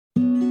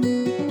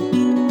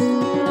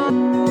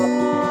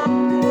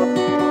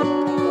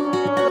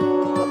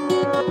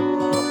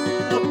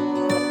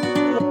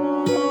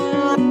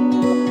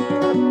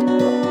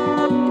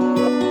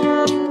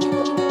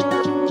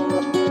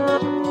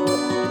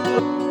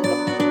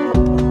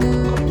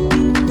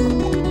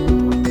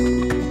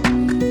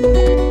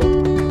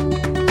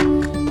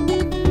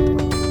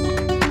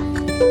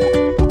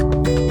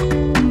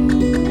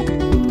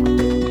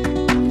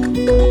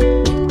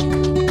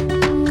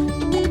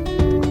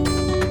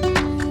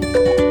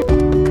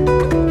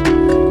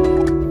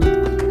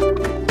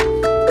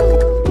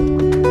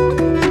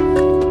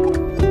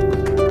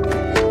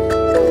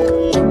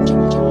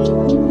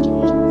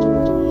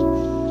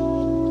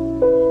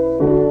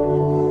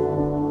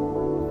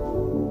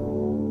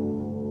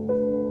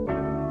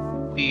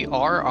we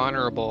are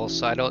honorable,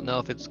 so I don't know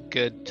if it's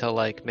good to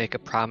like make a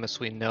promise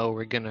we know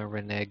we're gonna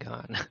renege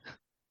on.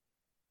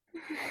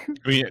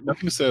 I mean,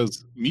 nothing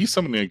says me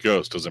summoning a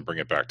ghost doesn't bring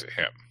it back to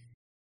him.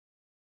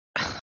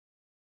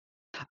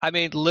 I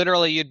mean,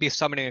 literally, you'd be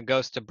summoning a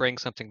ghost to bring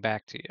something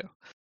back to you.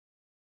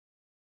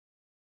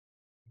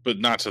 But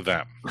not to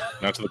them.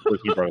 Not to the person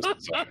who brought us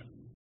inside.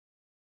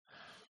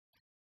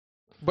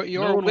 But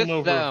you're No one will with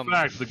know them. for a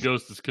fact the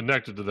ghost is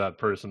connected to that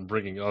person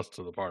bringing us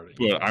to the party.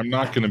 But I'm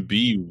not going to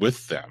be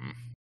with them.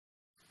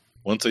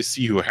 Once I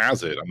see who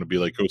has it, I'm going to be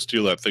like, go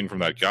steal that thing from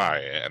that guy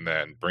and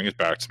then bring it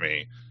back to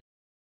me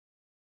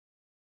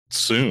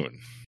soon.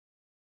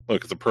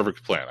 Look, it's a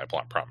perfect plan. I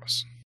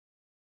promise.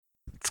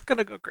 It's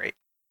gonna go great.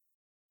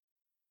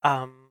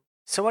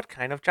 So what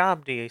kind of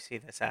job do you see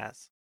this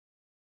as?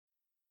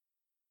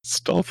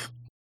 Stealth?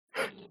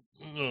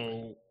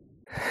 No.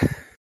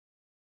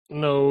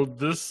 No,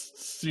 this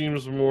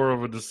seems more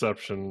of a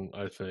deception,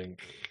 I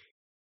think.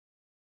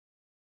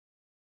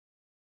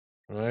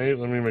 Right?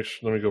 Let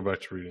me go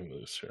back to reading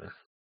this here.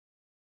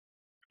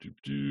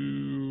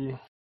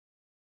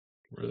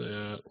 Where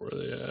are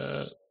they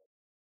at?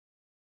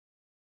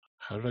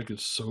 How did I get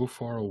so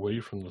far away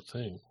from the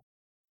thing?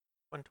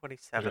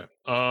 127.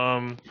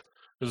 Okay.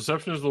 The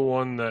deception is the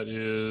one that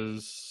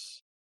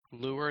is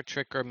Lure,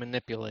 trick, or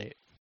manipulate.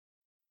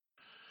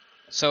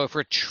 So if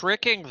we're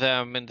tricking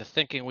them into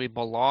thinking we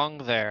belong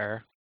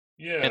there,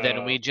 yeah. and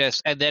then we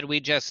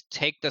just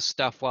take the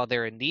stuff while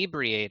they're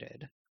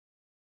inebriated.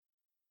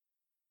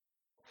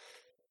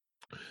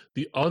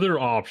 The other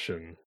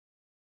option,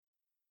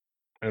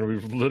 and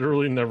we've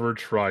literally never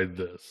tried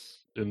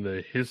this in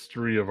the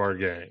history of our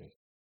gang,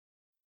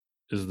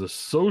 is the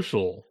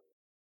social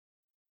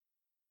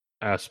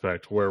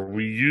aspect where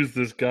we use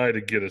this guy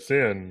to get us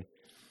in,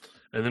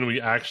 and then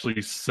we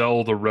actually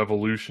sell the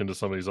revolution to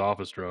some of these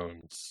office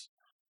drones,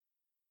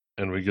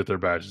 and we get their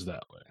badges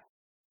that way.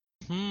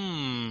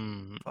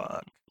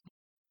 Fuck.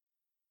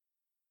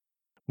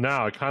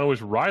 Now, I kind of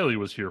wish Riley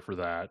was here for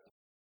that,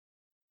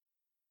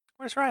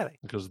 Where's Riley?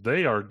 because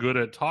they are good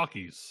at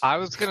talkies. I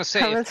was gonna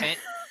say, I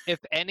if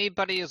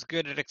anybody is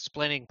good at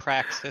explaining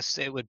praxis,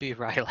 it would be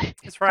Riley.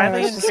 Is I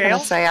Riley was in just jail?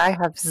 gonna say I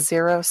have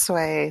 0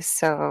 sway,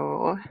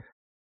 so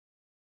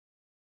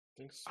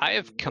I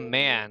have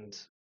command,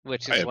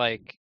 which I is have-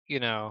 like, you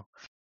know,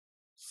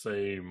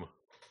 Same.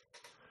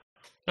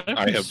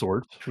 I have-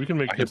 sort. We can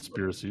make I have-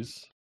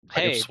 conspiracies. I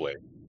have hey, sway.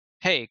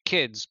 hey,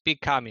 kids, be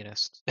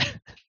communist.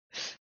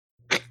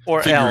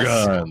 Or Finger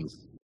else.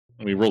 guns.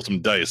 Let me roll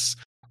some dice.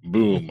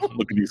 Boom.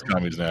 Look at these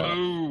commies now.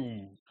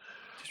 Boom.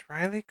 Does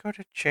Riley go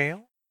to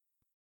jail?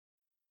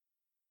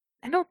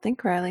 I don't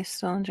think Riley's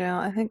still in jail.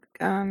 I think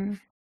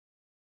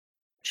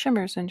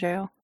Shimmer's in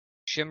jail.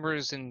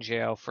 Shimmer's in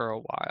jail for a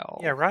while.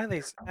 Yeah,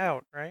 Riley's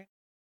out, right?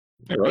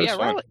 Yeah, Riley's Yeah,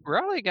 fine.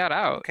 Riley got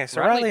out. Okay,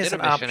 so Riley Riley did is a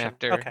an mission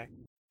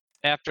option.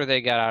 after they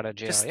got out of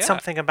jail. Just Yeah.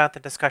 something about the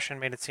discussion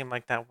made it seem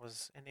like that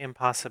was an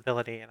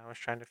impossibility, and I was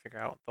trying to figure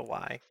out the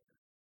why.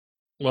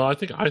 Well, I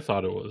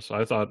thought it was.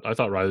 I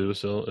thought Riley was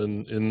still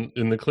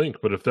in the clink,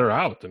 but if they're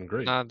out, then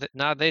great.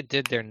 Nah, they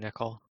did their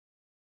nickel.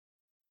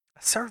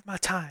 I served my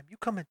time. You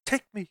come and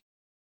take me.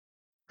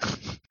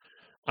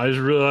 I just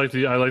really like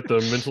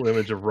the mental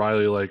image of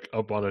Riley like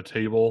up on a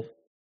table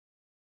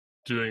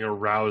doing a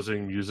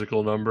rousing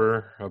musical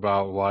number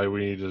about why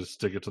we need to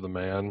stick it to the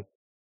man.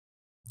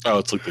 Oh,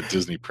 it's like the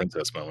Disney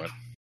princess moment.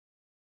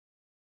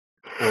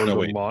 Or No,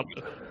 the wait.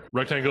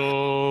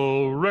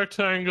 rectangle.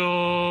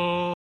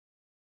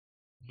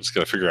 Just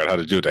got to figure out how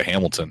to do it to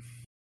Hamilton.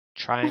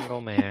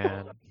 Triangle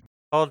Man.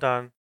 Hold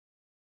on.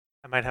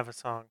 I might have a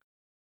song.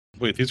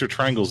 Wait, these are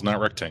triangles, not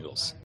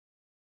rectangles.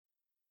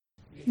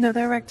 No,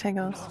 they're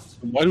rectangles.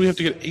 Why do we have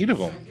to get 8 of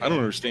them? I don't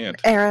understand.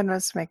 Aaron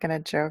was making a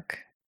joke.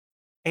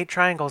 8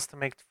 triangles to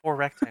make 4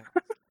 rectangles.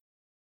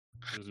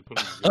 Does he put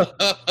them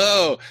together?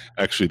 Oh,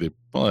 actually,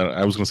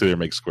 I was going to say they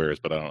make squares,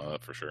 but I don't know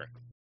that for sure.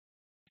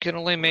 You can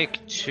only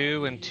make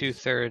 2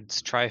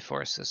 2/3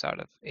 triforces out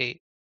of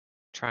 8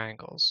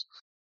 triangles.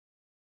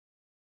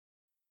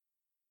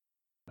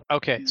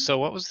 Okay, so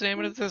what was the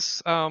name of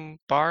this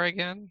bar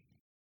again?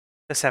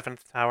 The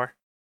 7th tower.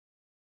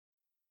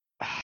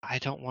 I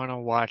don't want to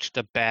watch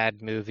the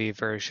bad movie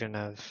version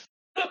of.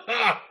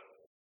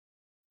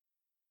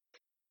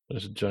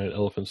 There's a giant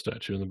elephant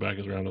statue in the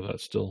background of that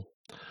still.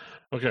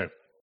 Okay.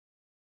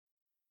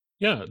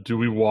 Yeah, do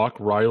we walk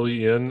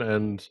Riley in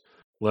and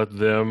let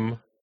them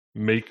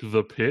make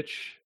the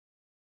pitch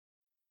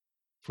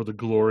for the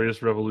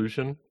glorious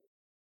revolution?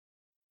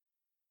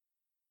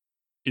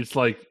 It's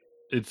like,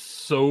 it's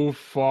so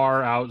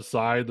far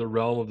outside the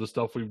realm of the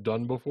stuff we've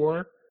done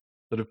before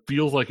that it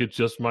feels like it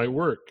just might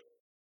work.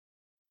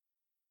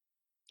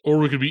 Or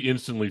we could be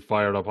instantly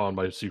fired upon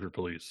by secret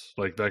police.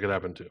 Like, that could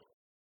happen too.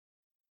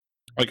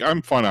 Like,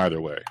 I'm fine either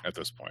way at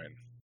this point.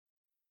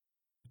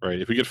 Right?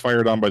 If we get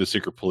fired on by the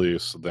secret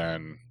police,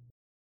 then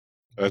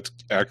that's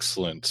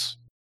excellent.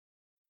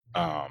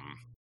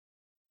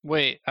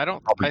 Wait, I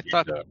don't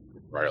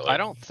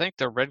think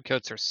the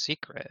redcoats are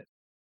secret.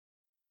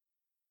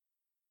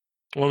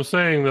 Well, I'm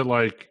saying that,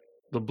 like,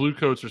 the blue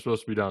coats are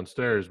supposed to be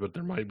downstairs, but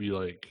there might be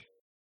like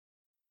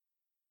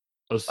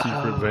a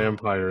secret Oh.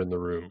 vampire in the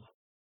room.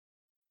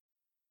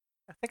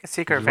 I think a 'Cause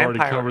secret we've already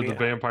vampire would covered be the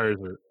vampires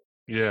are.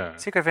 Yeah.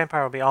 secret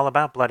vampire would be all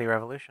about bloody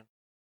revolution.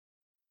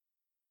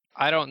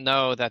 I don't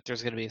know that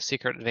there's going to be a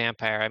secret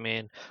vampire. I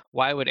mean,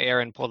 why would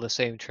Aaron pull the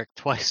same trick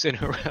twice in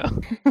a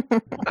row?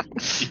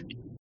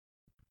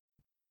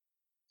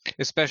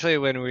 Especially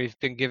when we've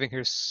been giving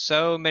her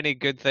so many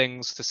good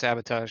things to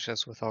sabotage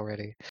us with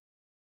already.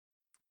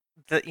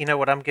 You know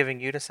what I'm giving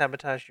you to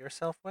sabotage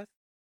yourself with?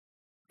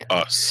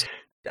 Us.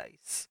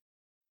 Dice.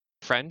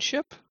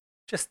 Friendship?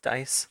 Just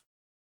dice.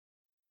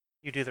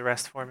 You do the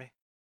rest for me.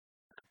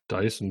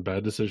 Dice and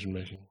bad decision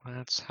making.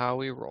 That's how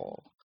we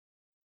roll.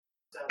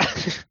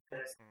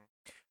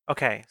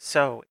 Okay,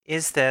 so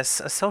is this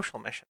a social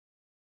mission?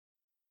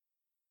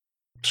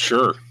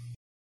 Sure.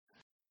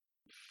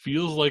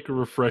 Feels like a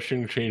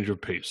refreshing change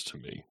of pace to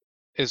me.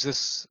 Is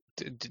this?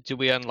 Do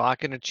we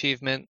unlock an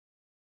achievement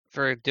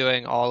for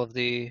doing all of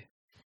the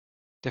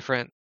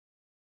different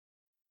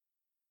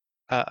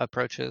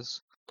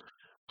approaches?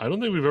 I don't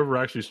think we've ever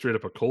actually straight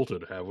up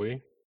occulted, have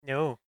we?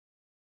 No.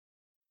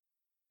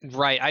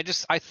 Right.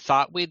 I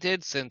thought we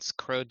did since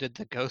Crow did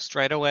the ghost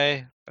right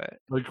away, but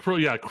Like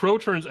Crow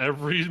turns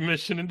every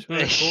mission into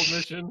an occult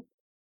mission.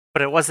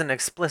 But it wasn't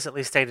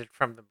explicitly stated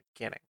from the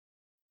beginning.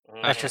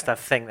 That's just a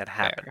thing that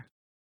happened.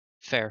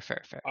 Fair.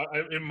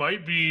 It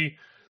might be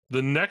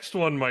the next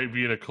one might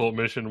be an occult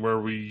mission where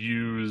we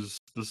use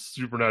the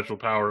supernatural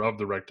power of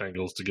the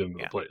rectangles to get into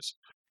the place.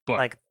 But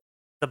Like,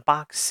 the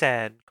box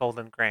said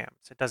Golden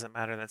Grams. It doesn't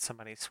matter that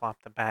somebody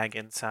swapped the bag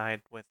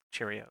inside with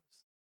Cheerios.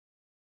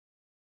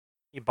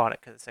 You bought it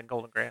because it said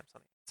Golden Grams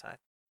on the inside.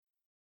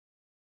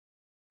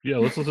 yeah,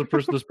 let's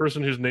let this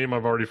person whose name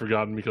I've already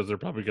forgotten because they're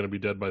probably going to be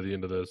dead by the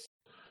end of this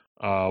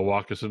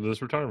walk us into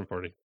this retirement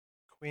party.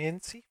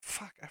 Quincy?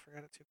 Fuck, I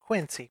forgot it too.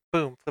 Quincy.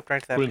 Boom. Flipped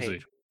right to that Quincy.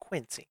 page.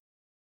 Quincy.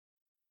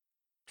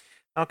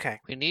 Okay.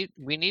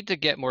 We need to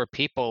get more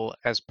people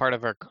as part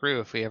of our crew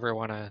if we ever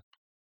want to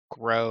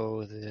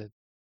grow the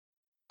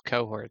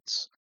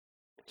cohorts.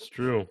 It's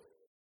true.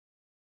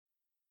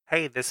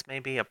 Hey, this may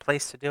be a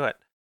place to do it.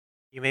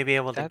 You may be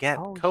able to get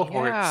Oh,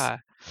 cohorts yeah.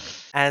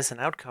 as an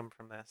outcome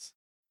from this.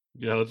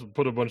 Yeah, let's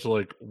put a bunch of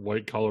like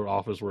white collar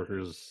office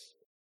workers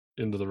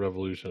into the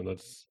revolution.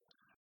 That's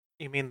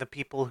You mean the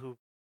people who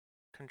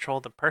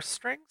control the purse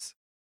strings?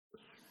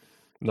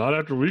 not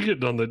after we get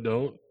done. They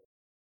don't.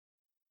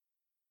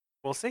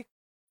 We'll see.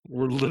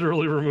 We're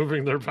literally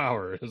removing their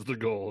power is the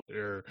goal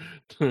here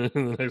in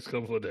the next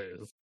couple of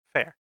days.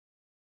 Fair.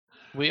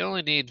 We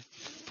only need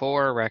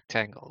 4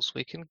 rectangles.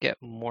 We can get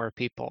more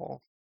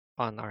people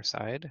on our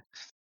side.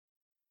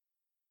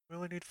 We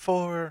only need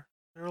 4.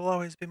 There will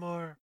always be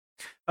more.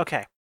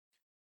 Okay.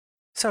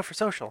 So for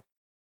social,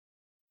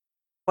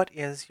 what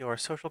is your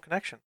social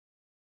connection?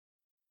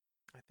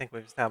 I think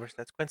we've established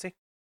that's Quincy.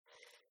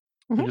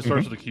 I think it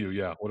starts with a Q.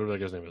 Yeah, whatever that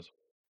guy's name is.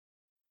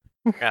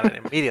 Got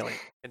it immediately.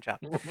 Good job.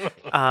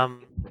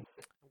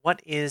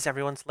 What is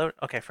everyone's load?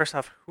 Okay, first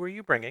off, who are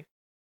you bringing?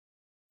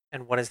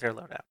 And what is their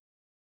loadout?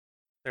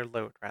 Their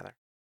load, rather.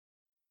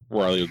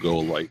 Riley will go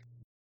light.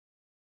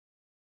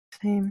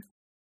 Same.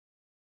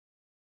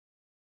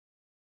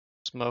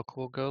 Smoke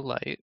will go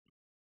light.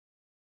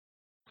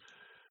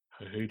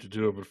 I hate to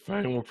do it, but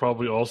Fang will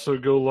probably also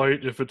go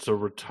light if it's a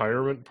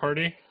retirement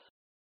party.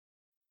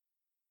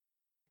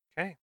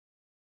 Okay.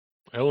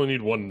 I only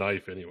need 1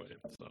 knife anyway,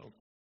 so.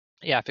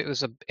 Yeah, if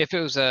it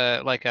was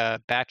a like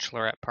a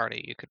bachelorette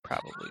party, you could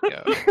probably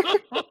go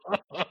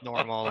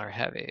normal or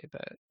heavy,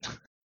 but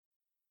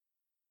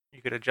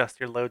You could adjust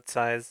your load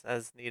size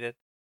as needed.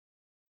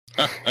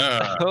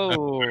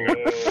 oh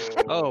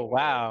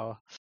wow.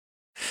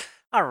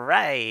 All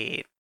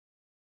right.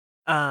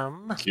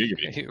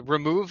 Giggity.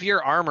 Remove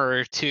your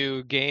armor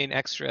to gain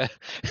extra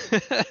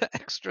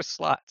extra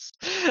slots.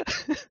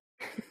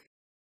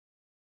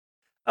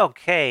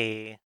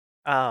 Okay.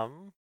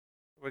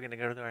 We're gonna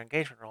go to our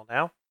engagement roll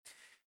now.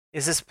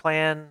 Is this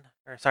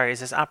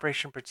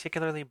operation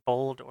particularly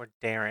bold or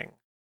daring?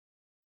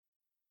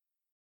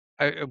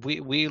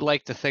 We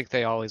like to think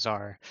they always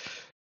are.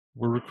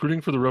 We're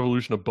recruiting for the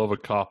revolution above a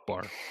cop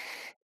bar.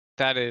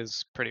 That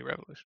is pretty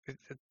revolution.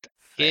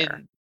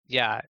 Fair.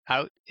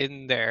 Out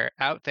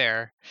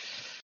there.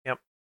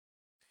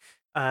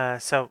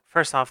 So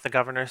first off, the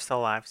governor's still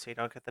alive, so you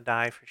don't get the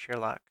die for sheer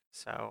luck.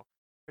 So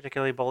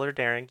particularly bold or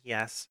daring,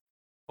 yes.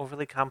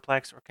 Overly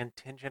complex or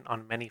contingent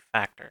on many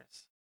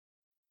factors.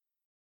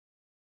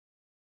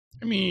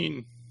 I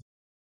mean,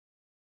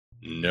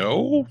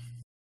 no.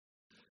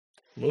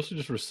 Mostly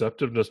just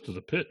receptiveness to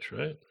the pitch,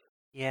 right?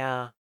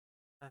 Yeah,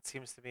 that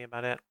seems to be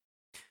about it.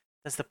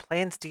 Does the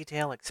plan's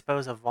detail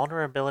expose a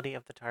vulnerability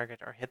of the target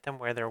or hit them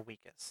where they're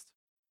weakest?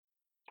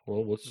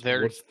 Well, what's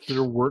They're-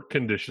 their work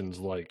conditions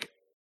like?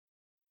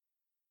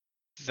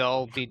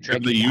 They'll be Have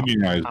drinking they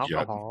unionized yet?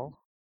 alcohol.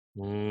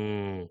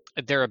 Mm,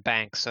 They're a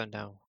bank, so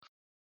no.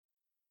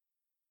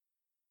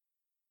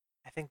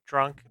 I think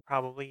drunk,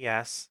 probably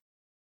yes.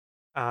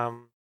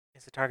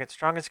 Is the target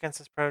strongest against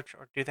this approach,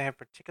 or do they have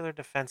particular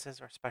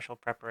defenses or special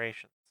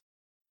preparations?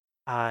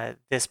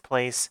 this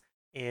place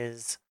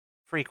is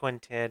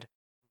frequented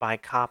by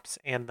cops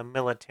and the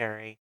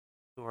military,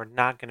 who are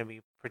not going to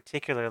be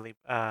particularly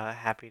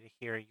happy to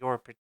hear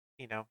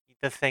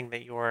the thing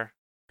that you're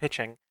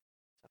pitching.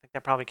 So I think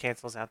that probably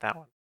cancels out that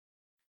one.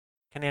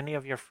 Can any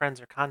of your friends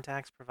or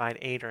contacts provide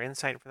aid or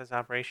insight for this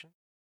operation?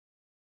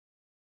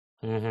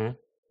 Mm-hmm.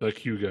 The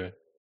Q guy.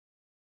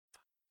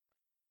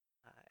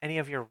 Any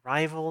of your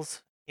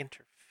rivals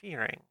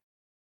interfering?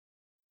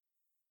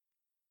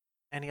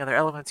 Any other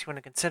elements you want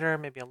to consider?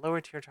 Maybe a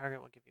lower tier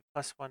target will give you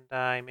 +1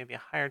 die. Maybe a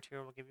higher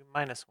tier will give you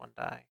 -1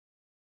 die.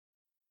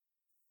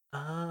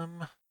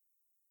 I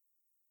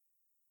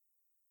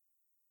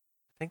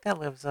think that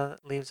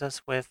leaves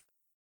us with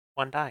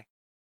 1 die.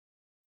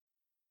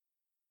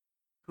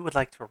 Who would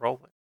like to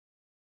roll it?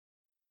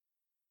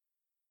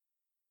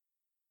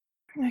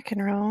 I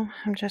can roll.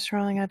 I'm just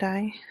rolling a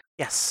die.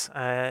 Yes.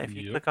 If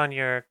you Yep. click on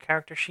your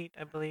character sheet,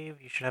 I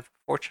believe you should have a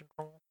fortune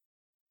roll.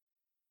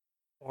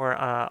 Or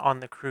on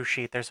the crew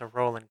sheet, there's a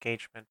roll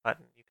engagement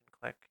button you can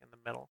click in the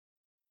middle.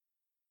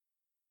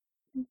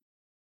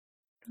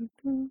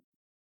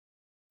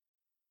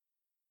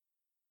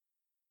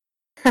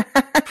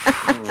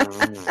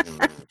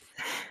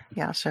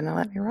 Y'all shouldn't have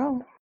let me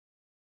roll.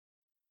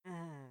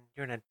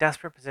 You're in a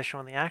desperate position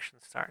when the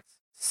action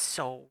starts.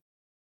 So,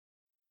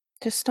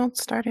 Just don't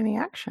start any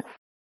action.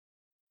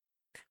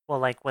 well,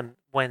 like when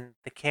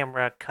the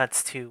camera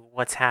cuts to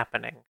what's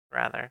happening,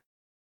 rather.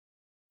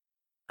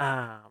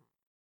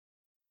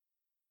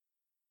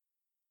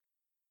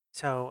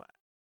 So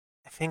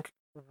I think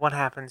what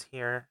happens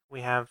here, we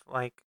have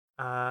like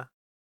a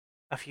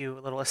few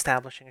little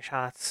establishing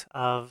shots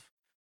of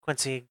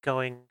Quincy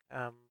going,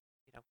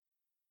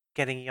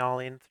 getting y'all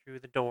in through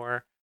the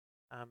door,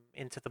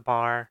 into the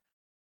bar.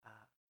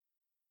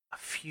 A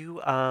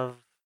few of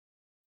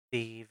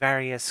the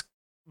various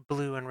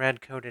blue and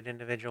red coated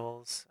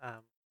individuals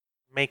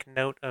make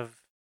note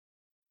of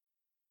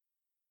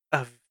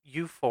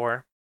you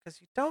four,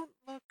 because you don't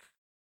look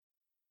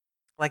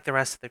like the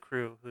rest of the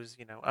crew who's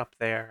up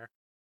there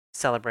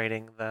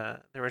celebrating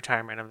the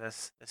retirement of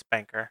this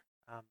banker.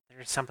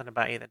 There's something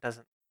about you that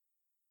doesn't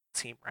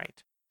seem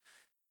right.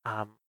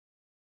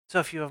 So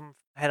a few of them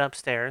head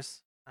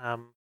upstairs,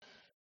 and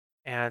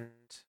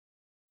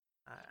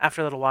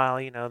after a little while,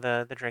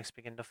 the drinks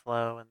begin to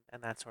flow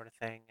and that sort of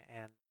thing.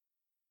 And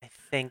I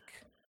think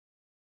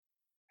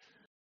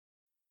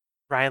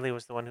Riley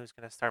was the one who's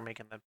going to start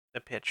making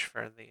the pitch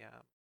for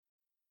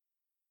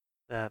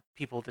the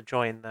people to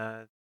join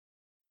the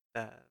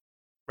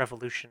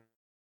revolution.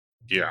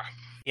 Yeah.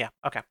 Yeah.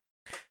 Okay.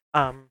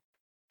 I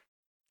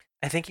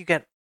think you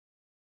get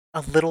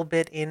a little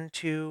bit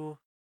into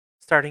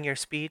starting your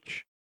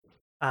speech,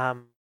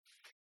 and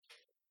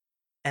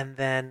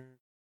then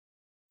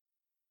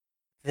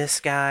this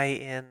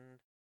guy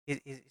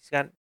he's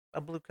got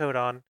a blue coat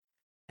on,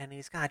 and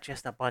he's got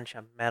just a bunch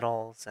of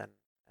medals and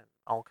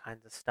all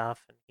kinds of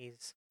stuff, and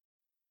he's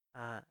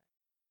uh,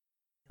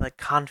 like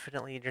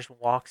confidently just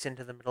walks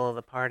into the middle of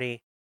the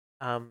party,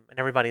 and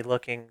everybody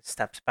looking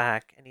steps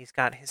back, and he's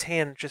got his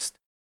hand just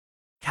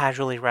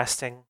casually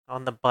resting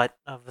on the butt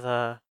of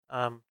the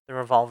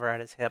revolver at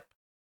his hip,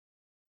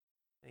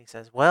 and he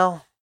says,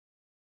 "Well,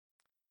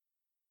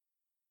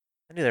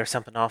 I knew there was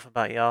something off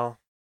about y'all.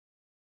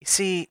 You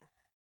see,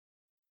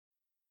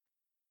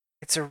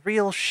 it's a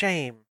real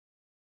shame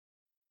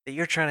that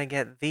you're trying to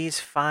get these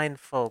fine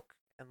folk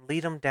and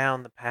lead them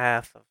down the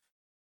path of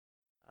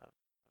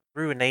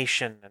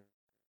ruination and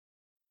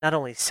not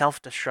only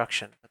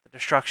self-destruction, but the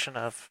destruction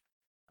of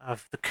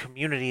the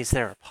communities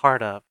they're a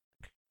part of,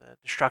 the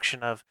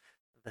destruction of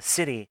the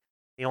city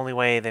the only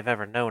way they've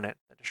ever known it,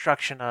 the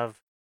destruction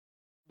of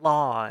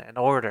law and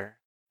order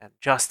and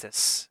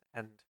justice.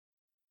 And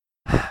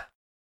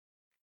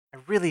I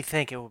really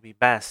think it would be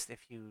best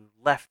if you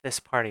left this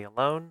party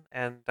alone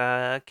and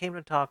came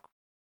to talk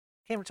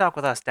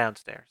with us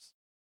downstairs."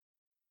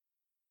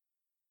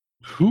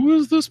 Who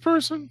is this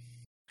person?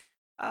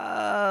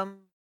 A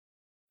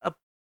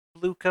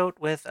blue coat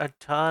with a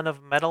ton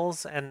of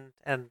medals and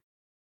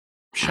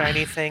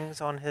shiny things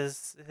on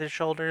his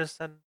shoulders,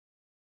 and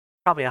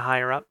probably a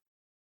higher up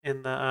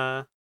in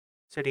the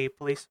city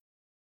police.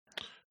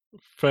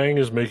 Fang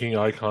is making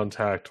eye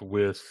contact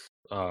with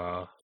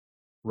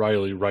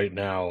Riley right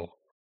now,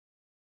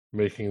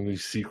 making the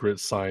secret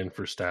sign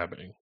for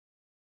stabbing.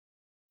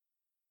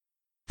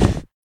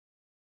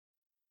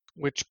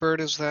 Which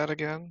bird is that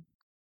again?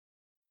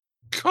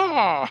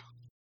 Caw!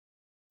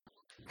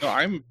 No,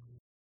 I'm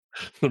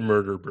The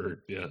murder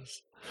bird,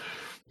 yes.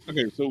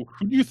 okay. So,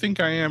 who do you think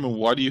I am, and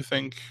why do you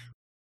think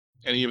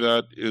any of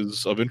that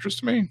is of interest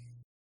to me?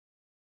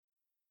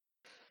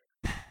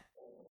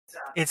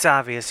 It's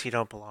obvious you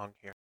don't belong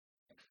here.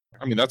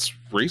 I mean, that's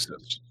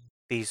racist.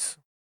 These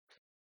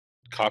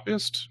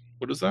Copyist?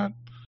 What is that?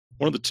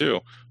 One of the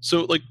two.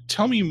 So, like,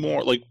 tell me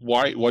more. Like,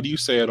 why do you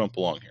say I don't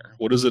belong here?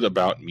 What is it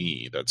about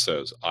me that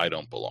says I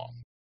don't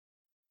belong?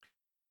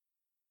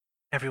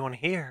 everyone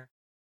here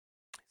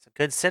is a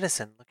good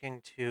citizen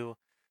looking to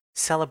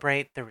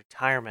celebrate the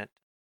retirement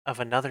of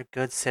another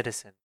good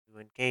citizen who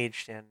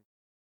engaged in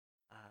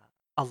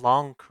a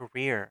long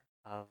career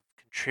of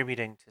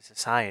contributing to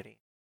society.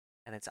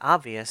 And it's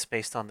obvious,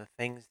 based on the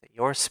things that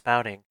you're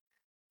spouting,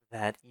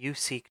 that you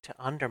seek to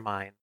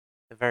undermine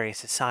the very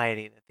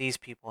society that these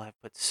people have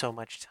put so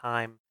much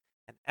time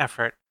and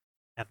effort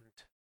and,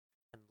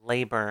 and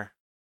labor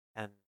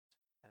and,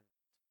 and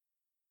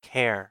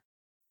care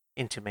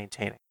into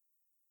maintaining.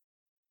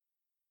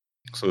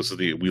 So this is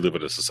the we live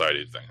in a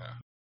society thing, huh?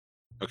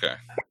 Okay.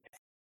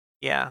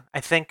 Yeah, I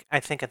think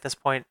at this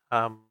point,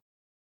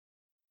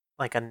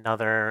 like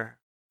another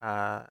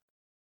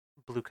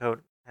blue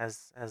coat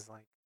has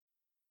like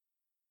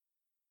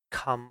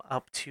come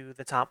up to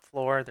the top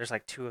floor. There's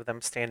like two of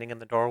them standing in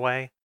the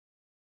doorway,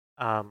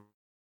 and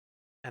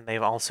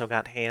they've also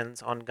got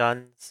hands on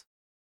guns.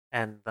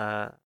 And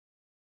the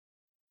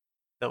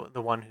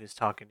one who's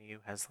talking to you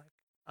has like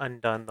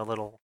undone the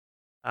little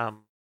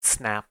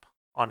snap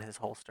on his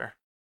holster.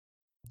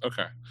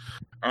 Okay.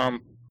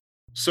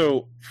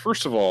 So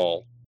first of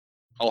all,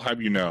 I'll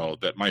have you know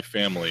that my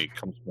family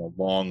comes from a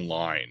long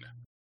line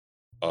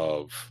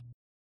of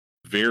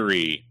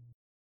very,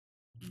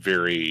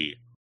 very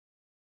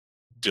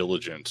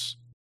diligent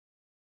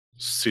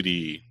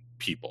city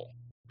people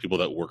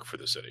that work for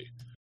the city.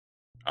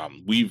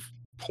 We've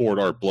poured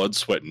our blood,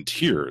 sweat, and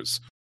tears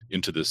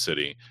into this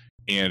city,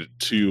 and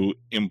to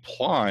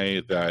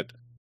imply that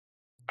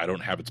I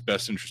don't have its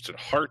best interest at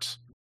heart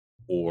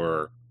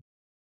or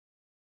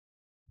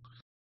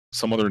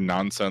some other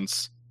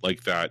nonsense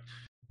like that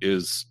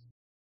is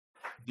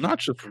not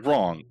just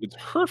wrong, it's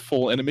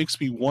hurtful, and it makes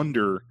me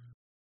wonder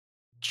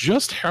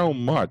just how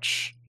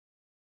much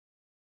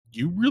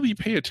you really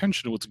pay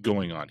attention to what's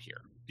going on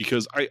here.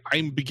 Because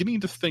I'm beginning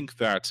to think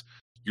that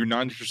you're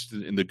not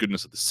interested in the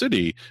goodness of the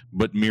city,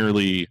 but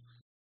merely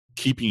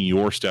keeping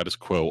your status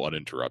quo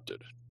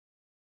uninterrupted.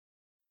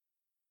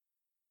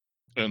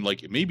 And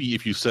like maybe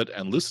if you sit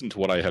and listen to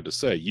what I had to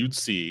say, you'd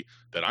see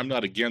that I'm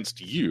not against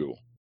you.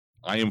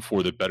 I am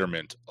for the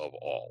betterment of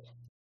all.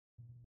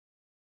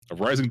 A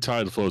rising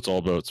tide floats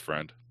all boats,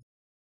 friend.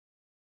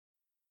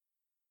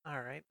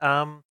 All right.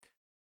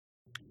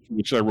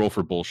 Which should I roll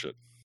for bullshit?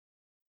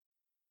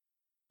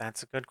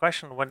 That's a good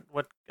question. What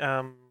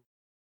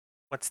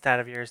stat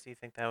of yours do you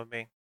think that would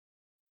be?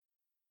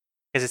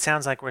 Because it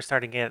sounds like we're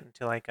starting to get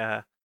into like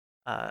a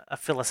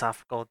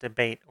philosophical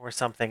debate or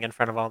something in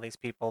front of all these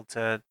people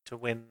to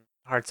win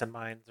hearts and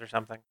minds or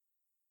something.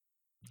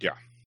 Yeah.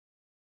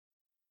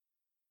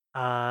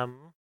 I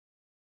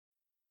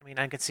mean,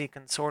 I could see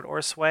consort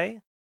or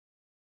sway.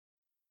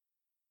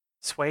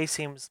 Sway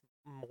seems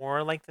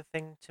more like the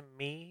thing to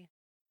me,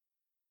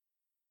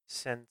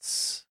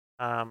 since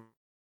I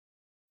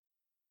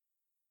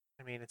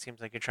mean, it seems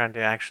like you're trying to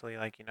actually,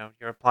 like,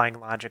 you're applying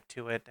logic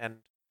to it, and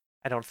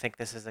I don't think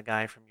this is a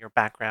guy from your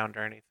background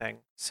or anything.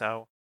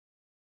 So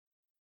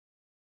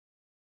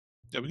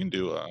Yeah, we can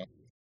do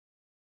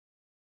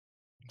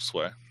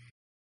sway.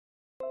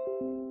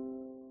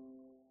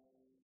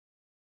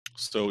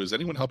 So is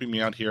anyone helping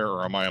me out here,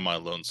 or am I on my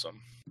lonesome?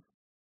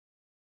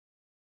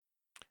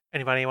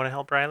 anybody want to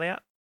help Riley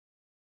out?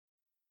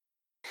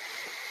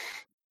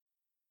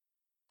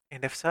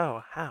 And if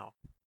so, how?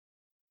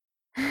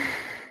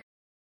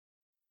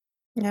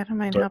 Yeah, I don't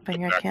mind So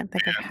helping. I back can't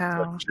think of and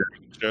how.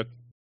 shit.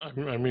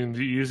 I mean, the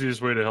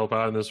easiest way to help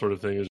out in this sort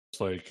of thing is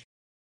just like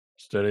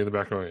standing in the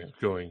background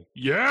going,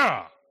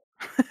 "Yeah!"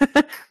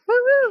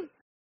 Woo-woo!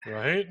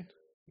 Right?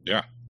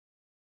 Yeah.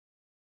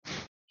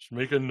 Just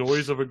make a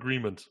noise of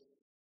agreement.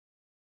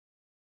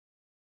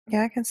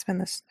 Yeah, I can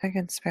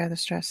spare the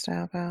stress to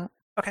help out.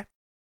 Okay.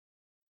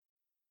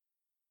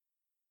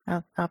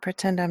 I'll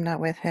pretend I'm not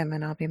with him,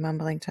 and I'll be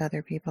mumbling to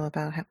other people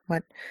about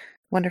what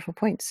wonderful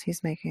points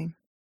he's making,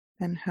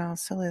 and how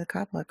silly the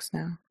cop looks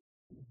now.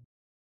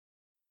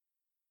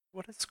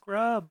 What a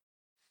scrub.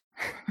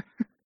 All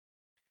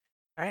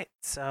right,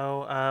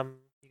 so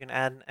you can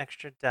add an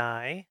extra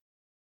die.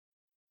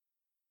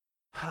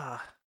 I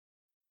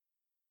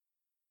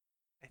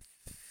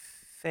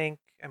think,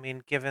 I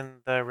mean,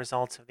 given the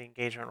results of the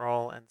engagement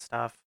roll and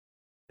stuff,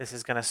 this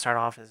is going to start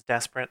off as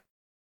desperate.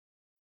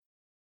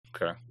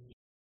 Okay.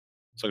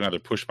 So I can either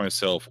push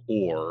myself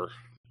or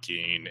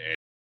gain a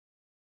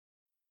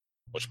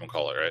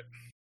whatchamacallit, right?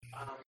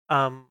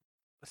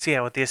 So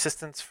yeah, with the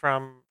assistance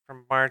from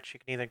March, you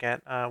can either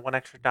get one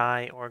extra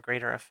die or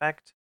greater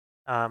effect,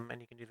 and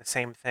you can do the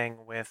same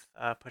thing with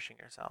pushing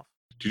yourself.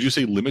 Did you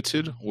say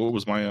limited? What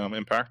was my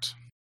impact?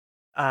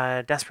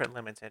 Desperate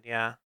limited,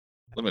 yeah.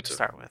 Limited. To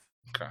start with.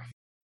 Okay.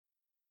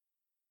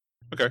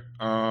 Okay.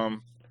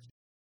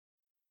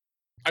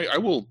 I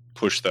will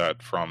push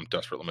that from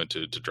desperate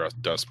limited to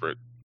desperate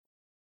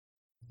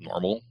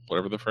normal,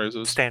 whatever the phrase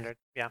is. Standard,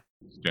 yeah.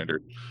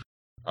 Standard.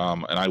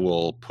 And I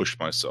will push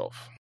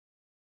myself.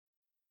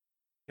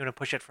 You want to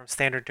push it from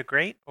standard to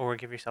great, or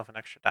give yourself an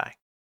extra die?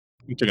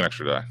 You take an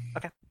extra die.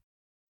 Okay.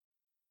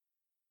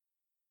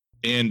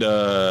 And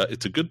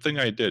it's a good thing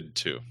I did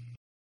too.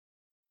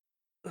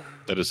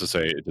 That is to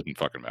say, it didn't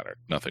fucking matter.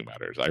 Nothing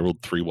matters. I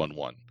rolled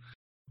 3-1-1,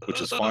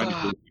 which is fine.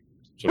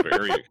 So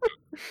very good.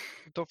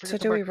 Don't forget So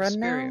do we run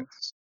now?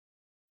 experience.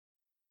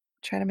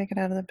 Try to make it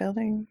out of the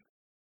building?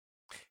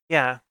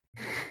 Yeah.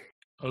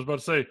 I was about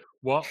to say,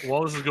 while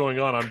this is going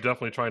on, I'm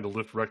definitely trying to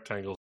lift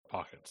rectangles in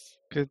pockets.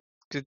 Good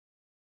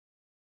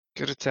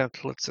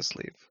attempt. Let's just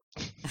leave.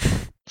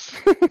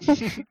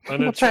 An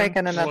We'll try attempt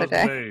again another was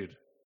day. made.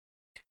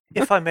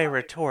 If I may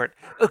retort,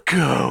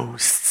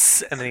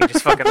 ghosts, and then you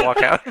just fucking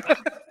walk out.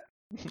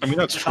 I mean,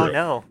 that's true. Oh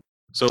no,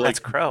 So, like, that's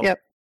Crow. Yep.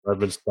 I've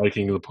been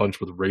spiking the punch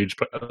with rage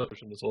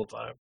potion this whole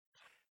time.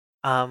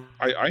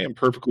 I am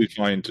perfectly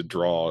fine to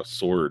draw a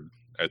sword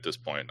at this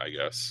point, I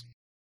guess.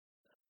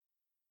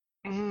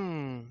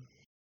 Hmm.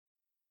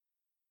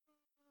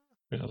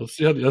 Yeah, let's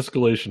see how the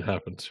escalation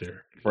happens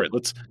here. All right,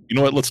 you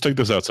know what? Let's take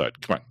this outside.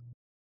 Come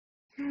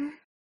on.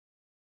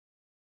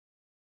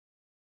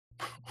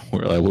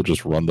 Or I will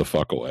just run the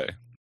fuck away.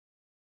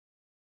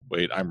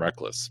 Wait, I'm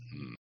reckless.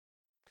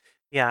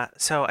 Yeah.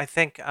 So I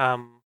think God,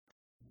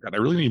 I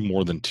really need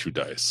more than 2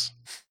 dice.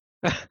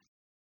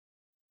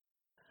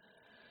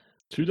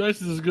 2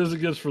 dice is as good as it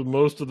gets for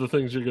most of the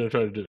things you're going to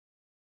try to do.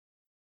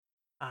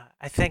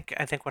 I think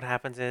what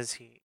happens is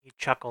he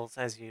chuckles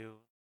as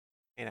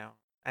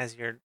as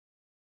you're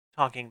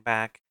talking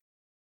back,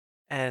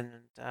 and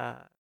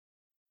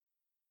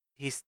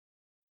he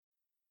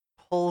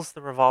pulls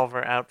the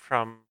revolver out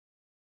from,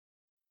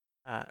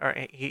 or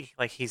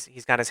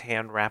he's got his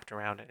hand wrapped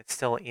around it. It's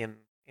still in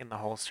the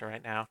holster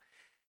right now,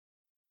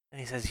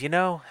 and he says,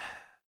 not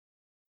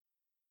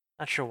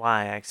sure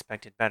why I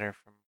expected better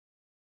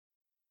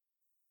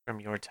from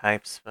your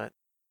types, but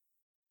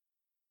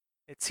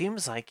it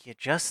seems like you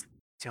just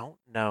don't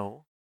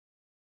know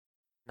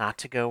not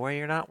to go where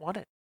you're not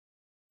wanted.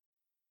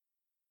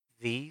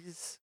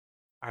 These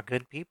are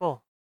good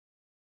people.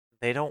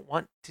 They don't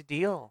want to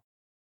deal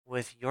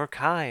with your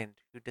kind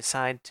who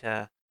decide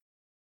to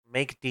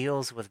make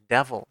deals with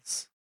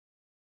devils.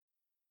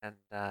 And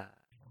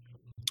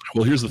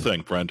Well, here's the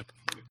thing, friend.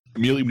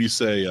 Immediately when you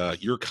say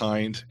you're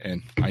kind,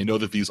 and I know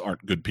that these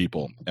aren't good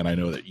people, and I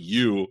know that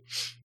you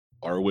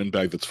are a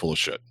windbag that's full of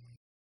shit.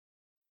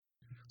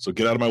 So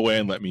get out of my way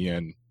and let me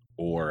in,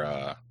 or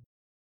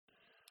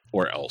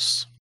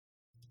else.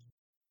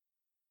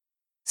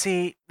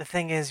 see, the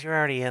thing is, you're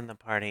already in the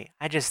party.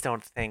 I just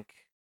don't think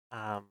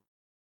we're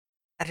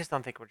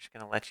just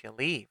gonna let you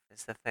leave.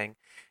 Is the thing.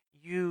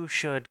 You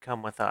should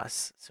come with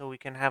us so we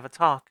can have a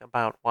talk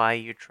about why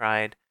you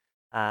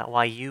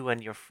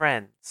and your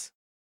friends,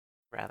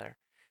 rather,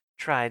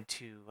 tried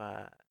to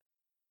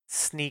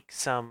sneak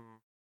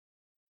some.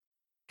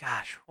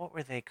 Gosh, what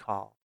were they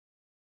called?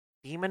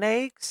 Demon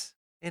eggs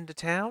into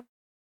town?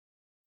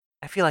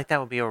 I feel like that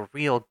would be a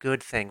real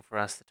good thing for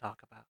us to talk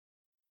about.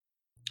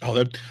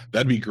 Oh,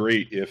 that'd be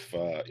great if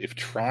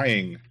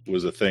trying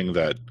was a thing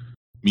that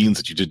means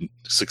that you didn't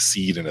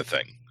succeed in a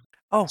thing.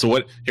 Oh, So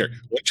what? Here,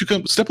 why don't you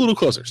come? Step a little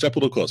closer. Step a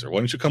little closer. Why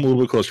don't you come a little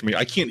bit closer to me?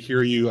 I can't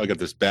hear you. I got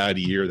this bad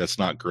ear. That's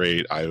not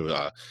great.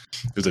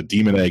 There's a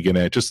demon egg in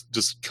it.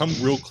 Just come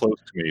real close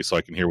to me so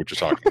I can hear what you're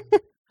talking.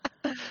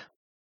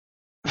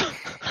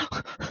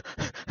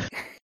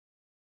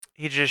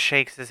 he just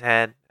shakes his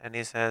head and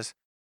he says,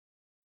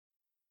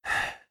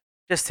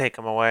 "Just take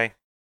him away."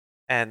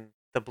 And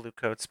the blue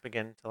coats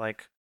begin to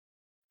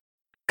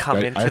come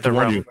I into have the to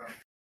warn room.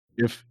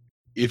 you,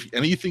 if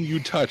anything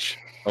you touch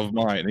of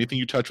mine, anything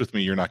you touch with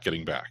me, you're not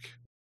getting back.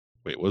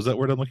 Wait, what was that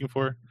word I'm looking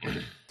for?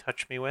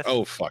 Touch me with.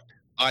 Oh fuck!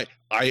 I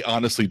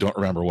honestly don't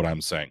remember what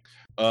I'm saying.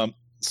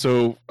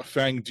 So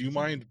Fang, do you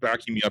mind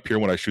backing me up here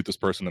when I shoot this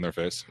person in their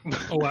face?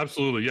 Oh,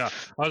 absolutely. Yeah.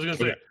 I was going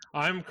to say,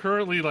 I'm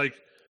currently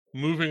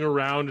moving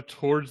around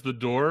towards the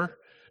door.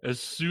 As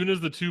soon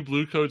as the 2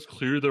 blue coats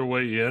clear their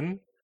way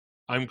in,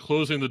 I'm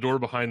closing the door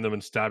behind them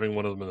and stabbing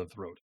one of them in the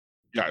throat.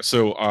 Yeah.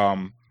 So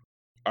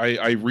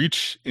I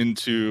reach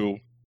into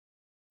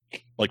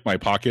my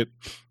pocket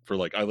for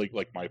I like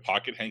my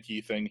pocket hanky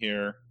thing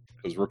here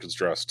because Rook is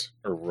dressed,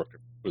 or Rook,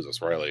 who is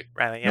this? Riley.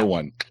 Riley, yeah.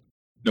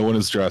 No one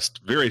is dressed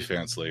very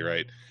fancily,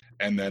 right?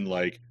 And then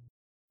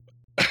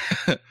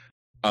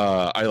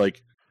I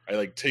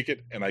take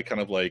it and I kind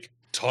of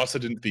toss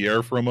it into the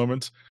air for a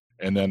moment,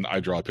 and then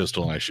I draw a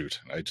pistol and I shoot.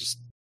 I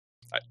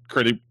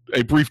create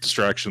a brief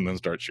distraction, then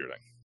start shooting.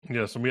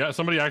 Yeah,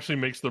 somebody actually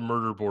makes the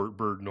murder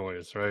bird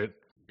noise, right?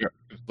 Yeah,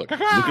 look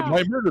at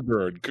my murder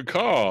bird,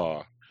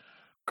 caw.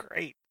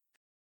 Great.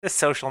 This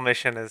social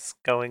mission is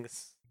going.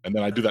 And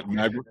then I do that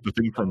the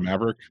thing from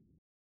Maverick,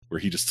 where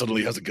he just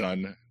suddenly has a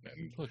gun.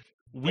 And Look,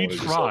 we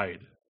just tried.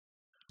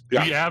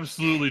 Yeah. We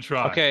absolutely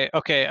tried. Okay.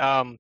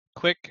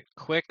 Quick.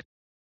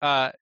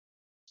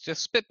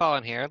 Just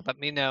spitballing here. Let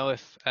me know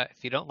if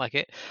you don't like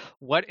it.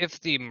 What if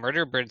the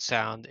murder bird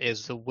sound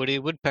is the Woody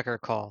Woodpecker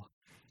call?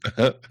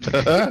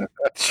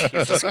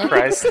 Jesus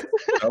Christ.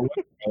 I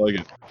like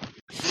it.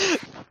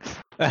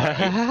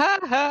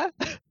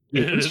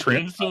 It's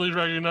instantly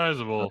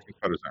recognizable.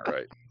 That is not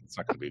right. It's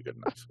not going to be good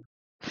enough.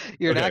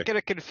 You're Okay. not going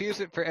to confuse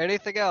it for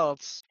anything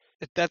else.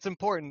 That's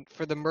important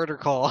for the murder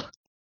call.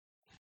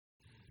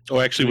 Oh,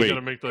 actually, You wait.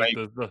 gotta make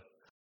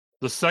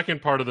the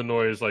second part of the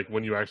noise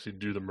when you actually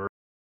do the murder.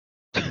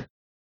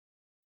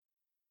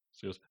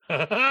 She goes,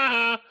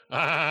 Uh,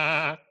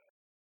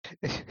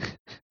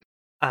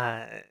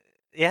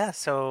 yeah,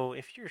 so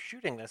if you're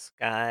shooting this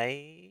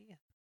guy,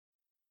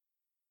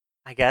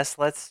 I guess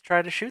let's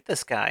try to shoot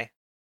this guy.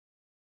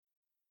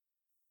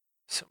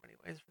 So many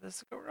ways for this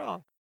to go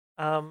wrong.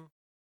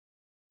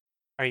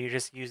 Are you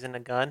just using a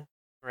gun,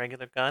 a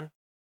regular gun?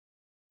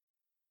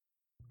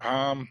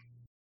 I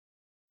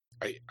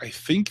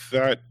think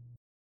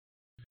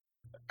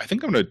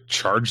I'm gonna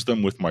charge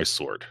them with my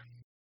sword.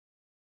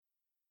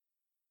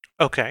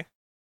 Okay,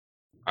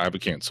 I have a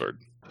cane sword.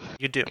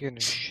 you do. You're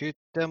gonna shoot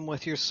them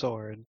with your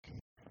sword.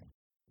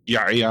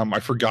 Yeah, I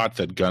forgot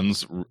that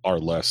guns are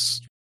less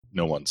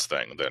no one's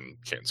thing than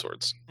cane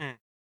swords.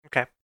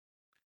 Okay.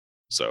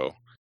 So,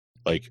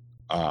 like,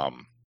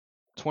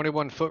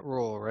 21-foot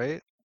rule,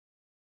 right?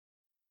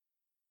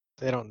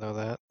 They don't know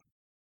that.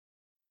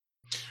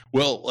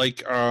 well,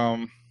 like,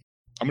 I'm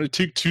gonna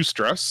take 2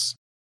 stress,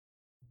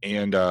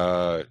 and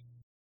I'm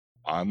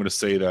gonna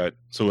say that.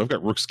 So I've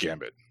got Rook's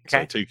Gambit. So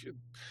I Okay.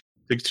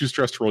 take 2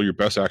 stress to roll your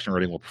best action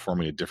rating while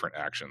performing a different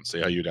action.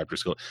 Say how you adapt your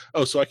skill.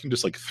 Oh, so I can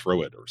just like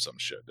throw it or some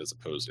shit as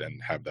opposed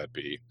and have that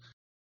be.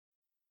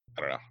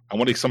 I don't know. I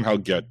want to somehow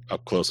get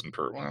up close and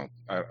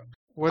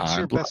What's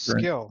your I'm best blabbering.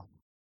 skill?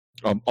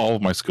 All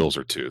of my skills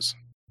are 2s.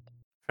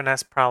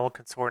 Finesse, prowl,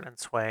 consort, and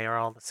sway are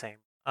all the same.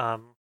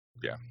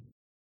 Yeah.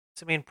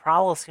 So I mean,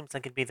 prowl seems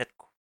like it'd be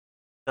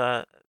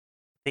the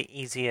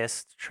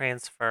easiest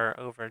transfer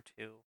over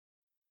to.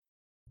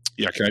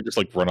 Yeah, can I just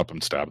like run up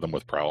and stab them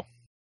with prowl?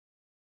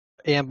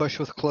 Ambush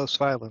with close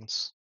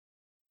violence.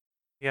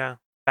 Yeah,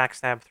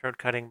 backstab, throat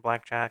cutting,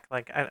 blackjack.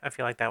 Like I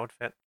feel like that would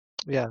fit.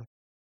 Yeah.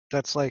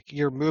 That's like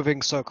you're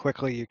moving so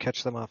quickly you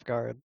catch them off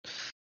guard.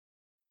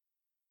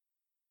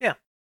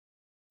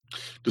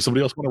 Does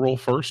somebody else want to roll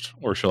first,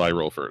 or shall I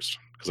roll first?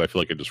 Because I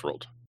feel like I just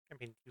rolled. I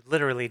mean, you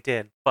literally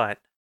did, but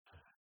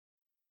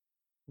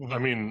I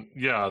mean,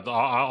 yeah.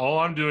 All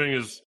I'm doing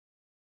is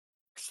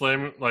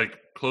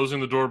closing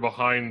the door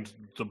behind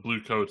the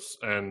blue coats,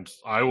 and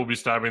I will be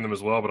stabbing them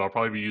as well. But I'll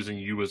probably be using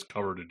you as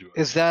cover to do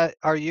it.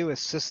 Are you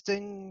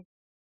assisting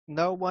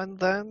no one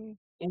then?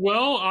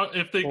 Well,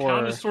 if they count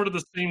Or as sort of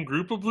the same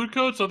group of blue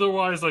coats,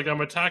 otherwise, like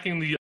I'm attacking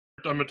the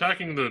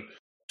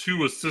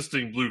 2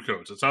 assisting blue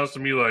coats. It sounds to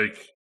me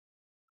like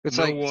it's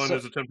no like one so,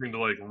 is attempting to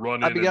like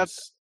run I in mean, and.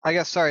 I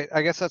guess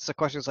that's the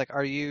question. Is like,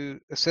 are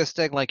you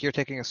assisting like you're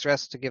taking a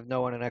stress to give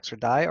no one an extra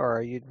die, or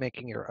are you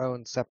making your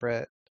own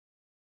separate?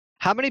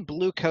 How many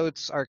blue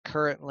coats are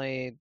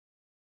currently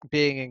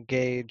being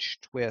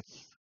engaged with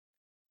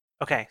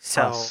okay.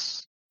 So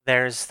us?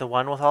 there's the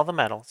one with all the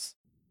medals.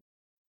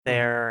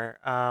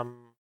 Mhm.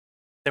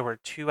 There were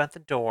 2 at the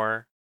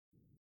door,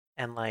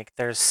 and like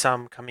there's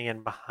some coming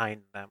in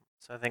behind them.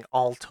 So I think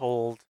all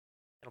told,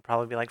 it'll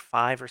probably be like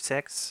 5 or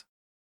 6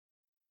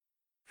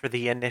 for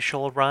the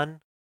initial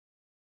run.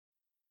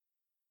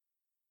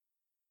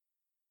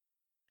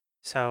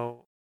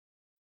 So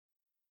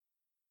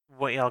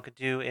what y'all could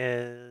do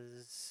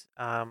is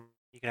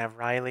you can have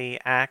Riley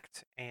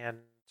act, and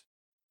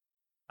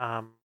you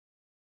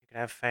can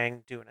have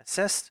Fang do an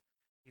assist.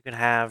 You can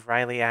have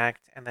Riley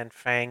act, and then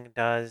Fang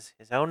does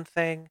his own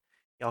thing.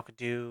 Y'all could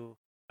do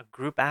a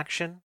group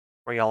action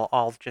where y'all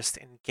all just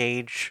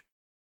engage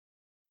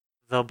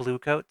the blue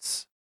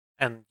coats,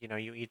 and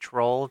you each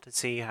roll to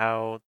see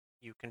how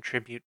you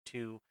contribute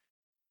to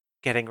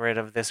getting rid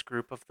of this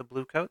group of the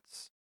blue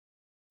coats.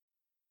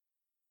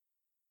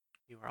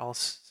 You are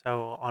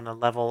also on a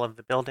level of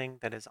the building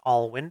that is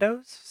all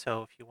windows,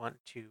 so if you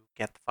want to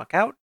get the fuck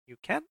out, you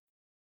can.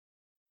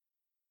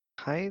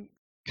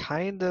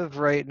 Kind of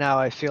right now,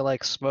 I feel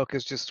like Smoke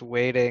is just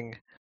waiting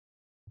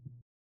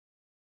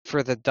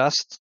for the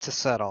dust to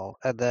settle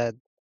and then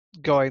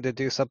going to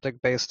do something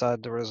based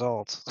on the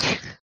results.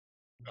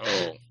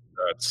 Oh,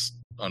 that's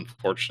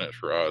unfortunate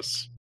for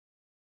us.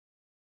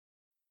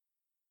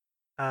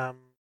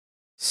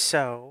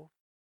 So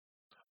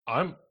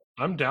I'm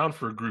down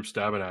for a group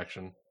stabbing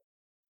action.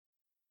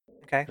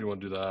 okay. If you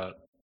want to do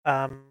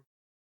that.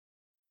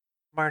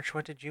 March,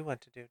 what did you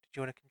want to do? Did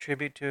you want to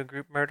contribute to a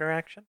group murder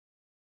action?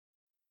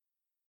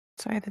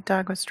 Sorry, the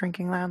dog was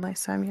drinking loudly,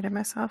 so I muted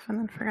myself and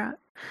then forgot.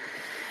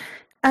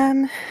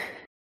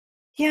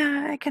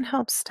 Yeah, I can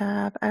help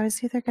stab. I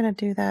was either going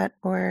to do that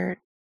or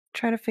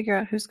try to figure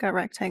out who's got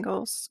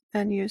rectangles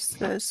and use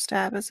the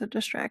stab as a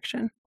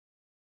distraction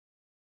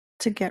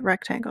to get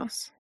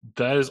rectangles.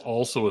 That is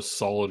also a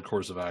solid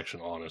course of action,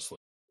 honestly,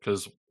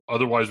 because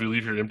otherwise we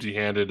leave here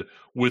empty-handed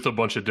with a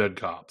bunch of dead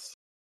cops.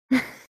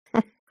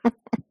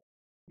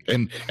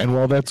 And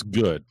while that's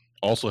good,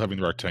 also having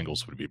the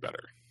rectangles would be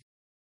better.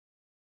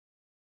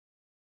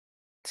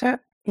 So,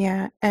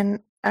 yeah, and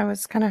I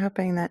was kind of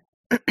hoping that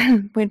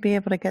we'd be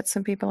able to get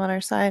some people on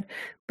our side,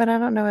 but I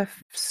don't know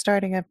if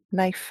starting a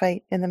knife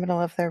fight in the middle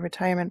of their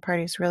retirement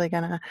party is really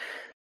going to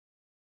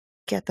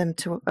get them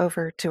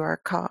over to our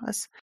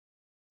cause.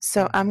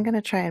 So I'm going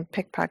to try and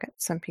pickpocket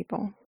some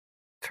people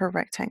for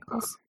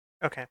rectangles.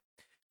 Okay.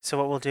 So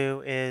what we'll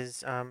do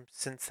is,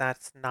 since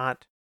that's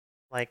not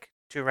like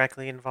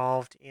directly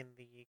involved in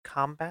the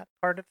combat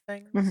part of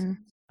things,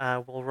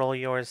 we'll roll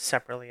yours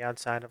separately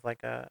outside of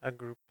like a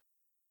group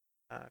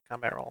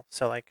combat roll.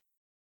 So like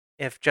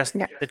If just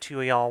Yeah. the two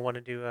of y'all want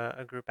to do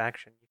a group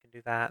action, you can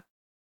do that.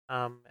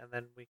 And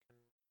then we can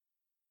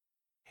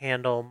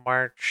handle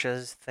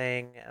March's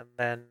thing and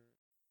then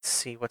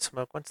see what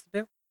Smoke wants to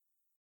do.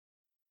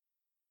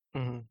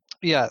 Mhm.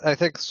 Yeah, I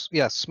think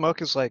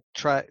Smoke is like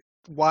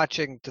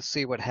watching to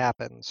see what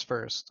happens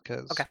first,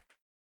 because Okay.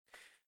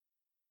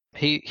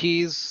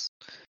 he's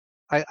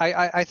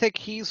I think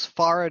he's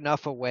far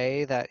enough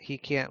away that he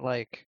can't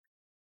like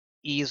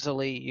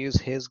easily use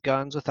his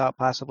guns without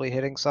possibly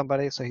hitting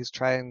somebody, so he's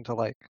trying to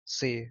like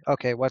see,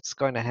 okay, what's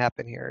going to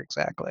happen here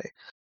exactly.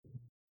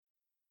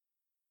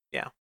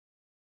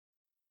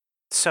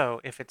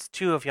 So if it's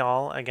two of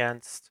y'all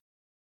against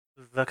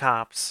the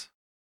cops,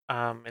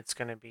 it's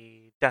going to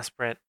be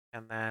Desperate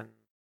and then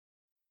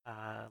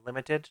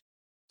Limited to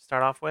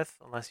start off with,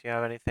 unless you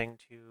have anything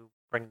to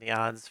bring the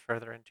odds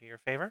further into your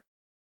favor.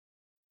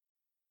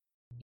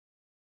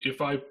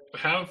 If I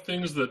have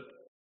things that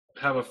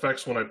have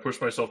effects when I push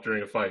myself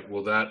during a fight,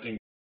 will that increase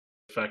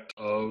the effect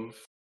of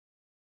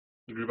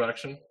the group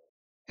action?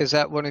 Is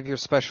that one of your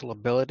special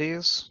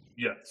abilities?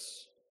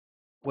 Yes.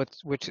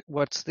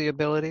 What's the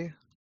ability?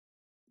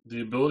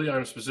 The ability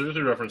I'm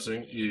specifically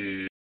referencing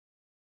is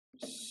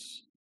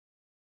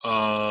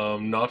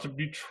not to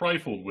be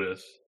trifled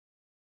with.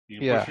 You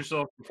can push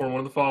yourself, perform one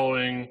of the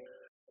following: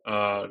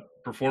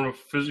 perform a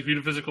feat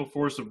of physical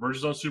force that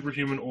verges on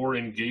superhuman, or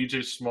engage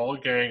a small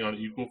gang on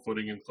equal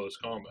footing in close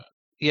combat.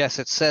 Yes,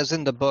 it says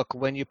in the book,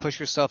 when you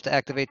push yourself to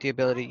activate the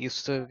ability, you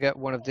still get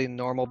one of the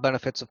normal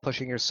benefits of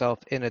pushing yourself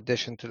in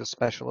addition to the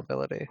special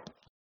ability.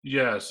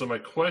 Yeah, so my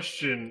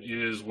question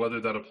is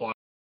whether that applies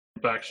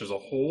to group action as a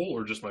whole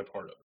or just my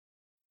part of it.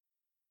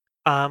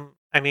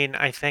 I mean,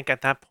 I think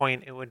at that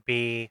point it would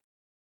be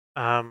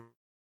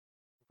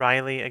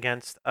Riley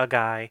against a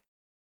guy,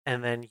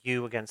 and then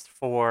you against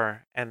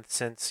 4. And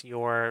since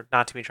you're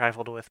not to be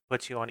trifled with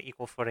puts you on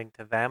equal footing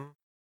to them,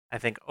 I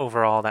think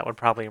overall that would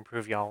probably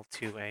improve y'all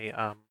to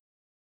a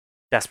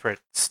Desperate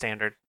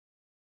standard.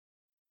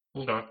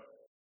 Okay.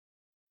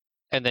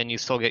 And then you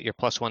still get your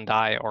 +1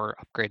 die or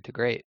upgrade to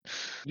great.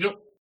 Yep.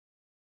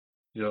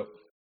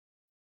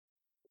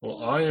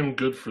 Well, I am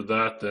good for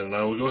that then.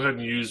 I will go ahead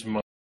and use my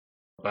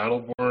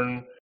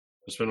Battleborn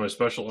to spend my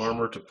special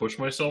armor to push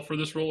myself for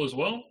this roll as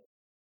well.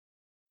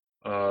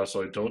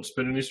 So I don't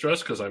spend any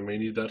stress because I may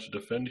need that to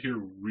defend here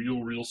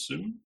real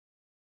soon.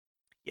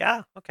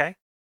 Yeah. Okay.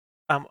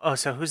 Oh,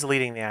 so who's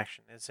leading the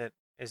action? Is it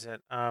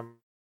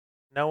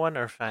no one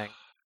or Fang?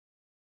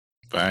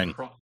 Fang.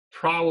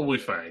 Probably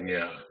Fang,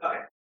 yeah.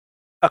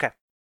 Okay.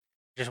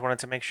 Just wanted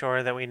to make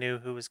sure that we knew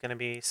who was going to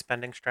be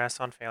spending stress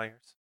on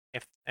failures,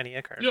 if any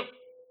occurred. Yep.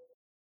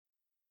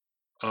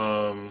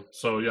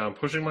 So yeah, I'm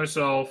pushing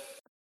myself.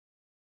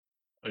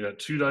 I got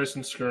 2 dice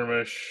in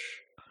skirmish.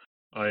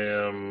 I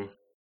am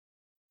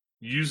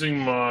using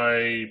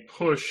my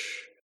push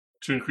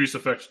to increase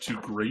effect to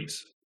great.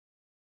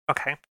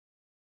 Okay.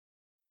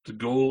 The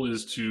goal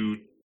is to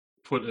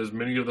put as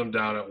many of them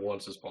down at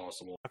once as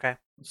possible. Okay.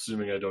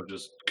 Assuming I don't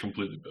just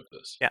completely biff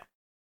this. Yeah.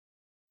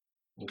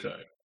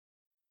 Okay.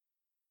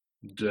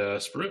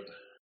 Desperate.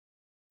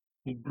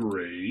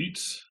 Great.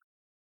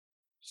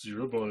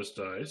 0 bonus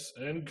dice.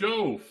 And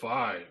go!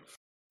 5.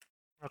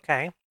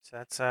 Okay. So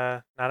that's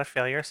not a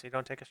failure, so you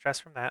don't take a stress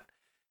from that.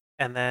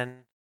 And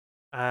then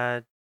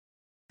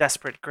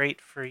Desperate Great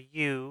for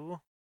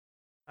you,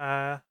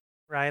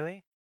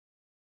 Riley.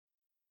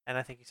 And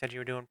I think you said you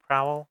were doing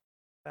Prowl.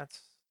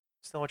 That's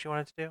still what you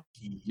wanted to do?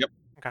 Yep.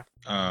 Okay.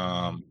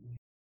 I'm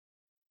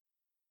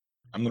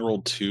gonna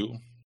roll 2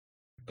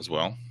 as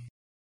well.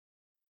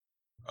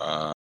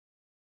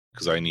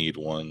 Because I need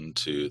 1,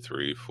 2,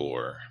 3,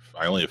 4.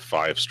 I only have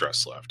 5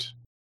 stress left.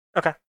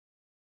 Okay.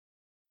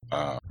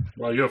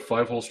 Wow, you have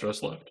 5 whole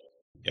stress left?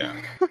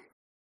 Yeah.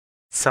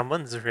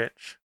 Someone's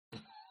rich. How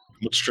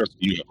much stress do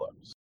you have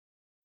left?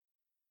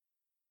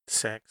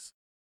 6.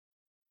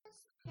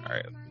 All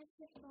right.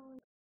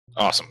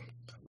 Awesome.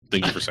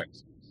 Thank you for saying.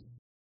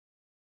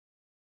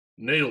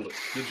 Nailed it.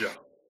 Good job.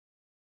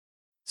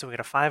 So we got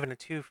a 5 and a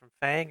 2 from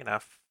Fang, and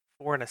a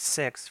 4 and a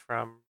 6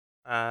 from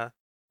no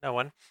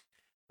one,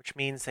 which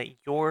means that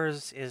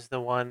yours is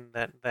the one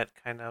that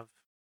kind of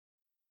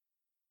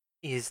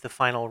is the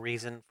final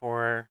reason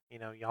for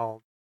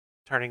y'all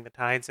turning the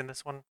tides in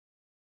this one.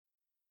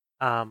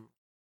 And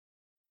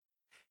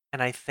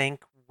I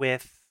think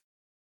with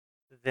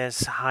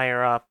this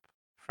higher up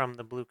from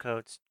the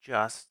Bluecoats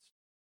just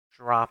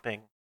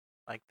dropping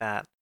like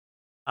that,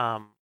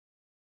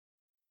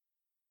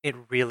 it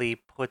really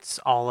puts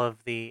all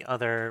of the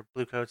other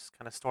Bluecoats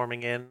kind of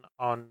storming in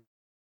on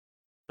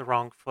the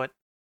wrong foot,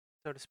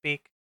 so to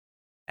speak.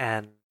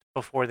 And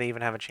before they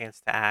even have a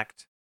chance to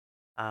act,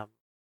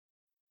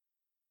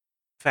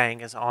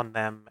 Fang is on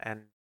them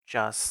and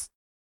just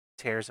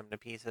tears them to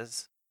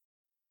pieces.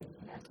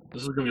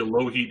 This is going to be a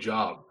low heat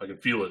job. I can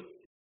feel it.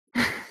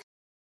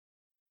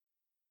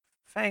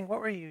 Fang, what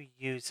were you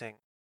using?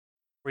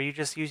 Were you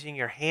just using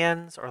your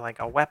hands or like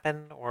a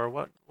weapon, or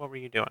what were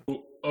you doing?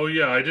 Oh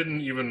yeah, I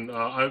didn't even.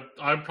 I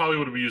probably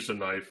would have used a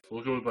knife.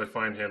 We'll go with my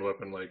fine hand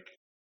weapon, like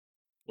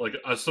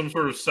some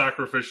sort of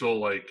sacrificial,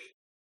 like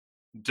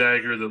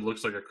dagger that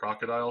looks like a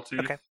crocodile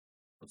tooth. Okay.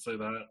 Let's say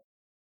that.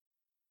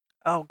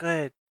 Oh,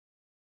 good.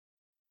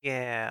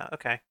 Yeah.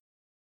 Okay.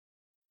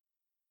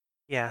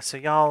 Yeah. So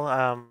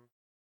y'all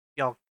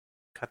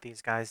cut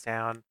these guys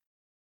down.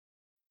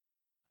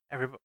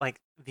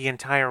 The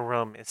entire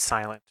room is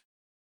silent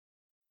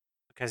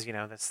because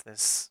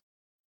this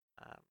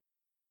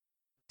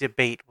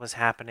debate was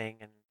happening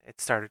and it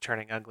started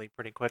turning ugly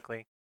pretty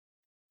quickly.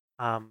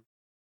 Um,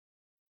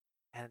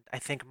 and I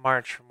think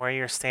March, from where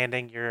you're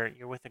standing,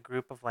 you're with a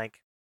group of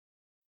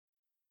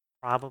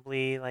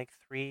probably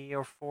 3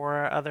 or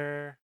 4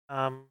 other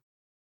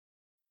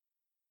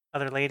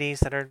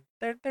ladies that are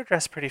they're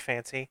dressed pretty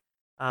fancy.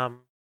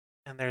 Um,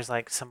 and there's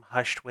some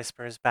hushed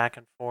whispers back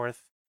and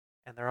forth,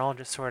 and they're all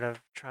just sort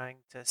of trying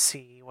to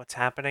see what's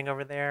happening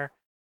over there.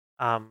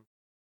 Um,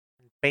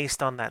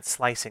 based on that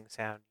slicing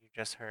sound you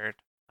just heard,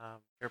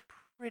 you're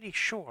pretty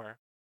sure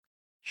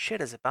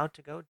shit is about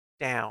to go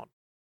down,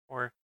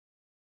 or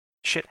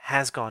shit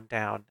has gone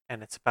down,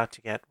 and it's about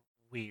to get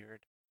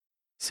weird.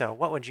 So,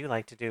 what would you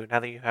like to do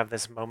now that you have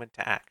this moment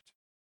to act?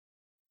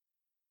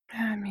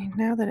 I mean,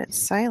 now that it's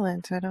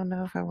silent, I don't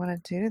know if I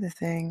want to do the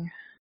thing.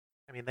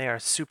 I mean, they are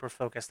super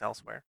focused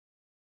elsewhere.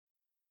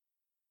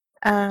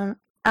 I'm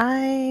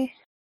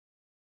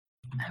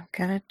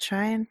gonna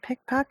try and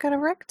pickpocket a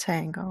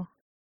rectangle.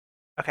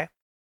 Okay.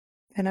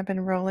 And I've been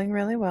rolling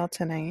really well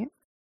tonight,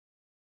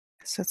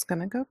 so it's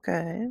gonna go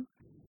good.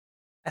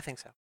 I think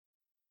so.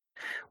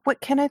 What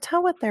can I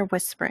tell what they're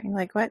whispering?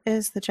 What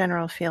is the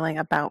general feeling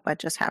about what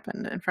just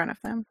happened in front of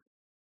them?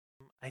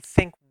 I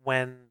think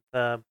when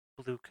the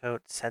blue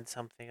coat said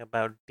something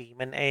about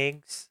demon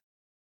eggs,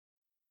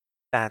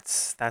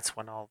 that's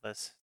when all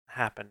this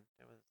happened.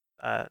 It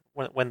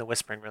was when the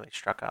whispering really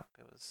struck up.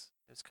 It was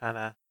kind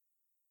of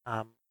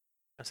it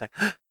was like,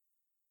 did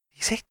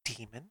you say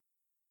demon?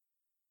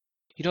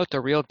 You know what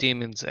the real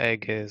demon's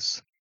egg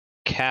is?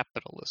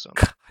 Capitalism.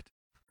 God.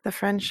 The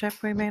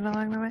friendship we made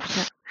along the way?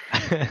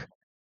 Yeah.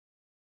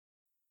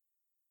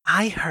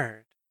 I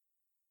heard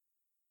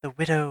the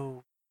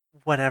widow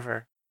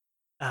whatever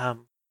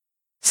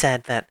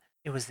said that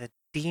it was the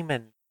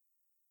demon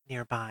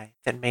nearby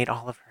that made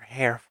all of her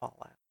hair fall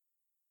out.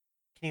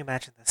 Can you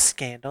imagine the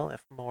scandal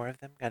if more of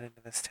them got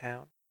into this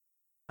town?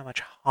 How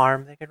much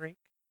harm they could wreak?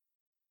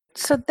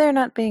 So they're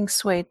not being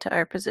swayed to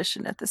our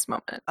position at this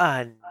moment.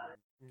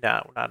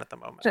 No, not at the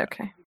moment.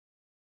 Okay.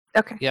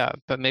 Okay. Yeah,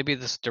 but maybe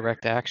this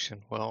direct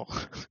action will.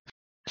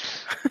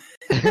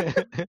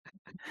 Gets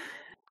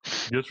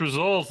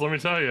results, let me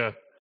tell you.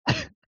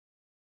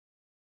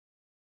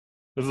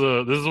 This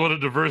is what a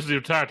diversity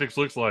of tactics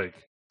looks like.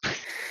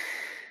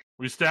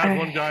 We stabbed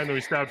one guy, and then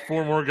we stabbed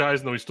 4 more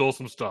guys, and then we stole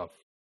some stuff.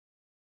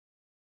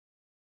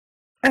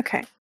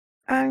 Okay.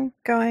 I'm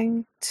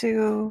going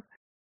to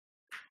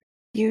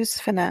use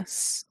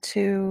finesse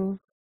to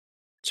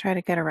try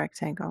to get a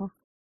rectangle.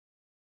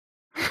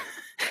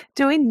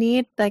 Do we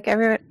need I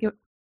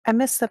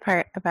missed the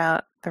part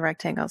about the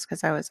rectangles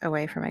because I was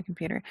away from my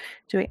computer.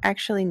 Do we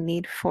actually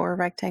need 4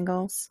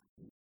 rectangles?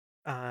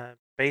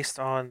 Based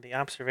on the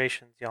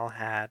observations y'all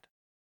had,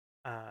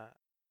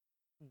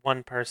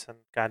 one person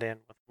got in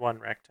with 1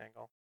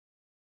 rectangle.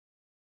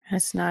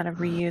 It's not a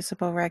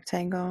reusable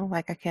rectangle.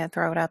 I can't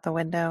throw it out the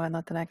window and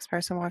let the next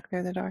person walk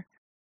through the door.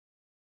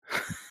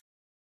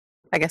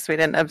 I guess we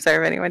didn't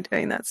observe anyone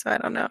doing that, so I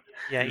don't know.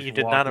 Yeah, you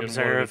did not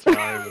observe. One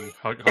at a time and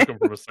huck them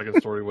from a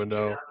second-story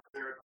window.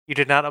 You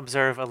did not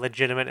observe a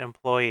legitimate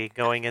employee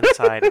going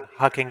inside and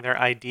hucking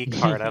their ID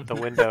card out the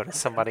window to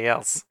somebody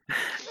else.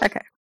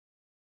 Okay.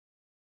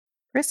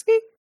 Risky?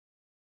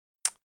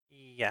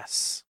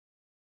 Yes.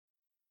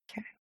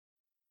 Okay.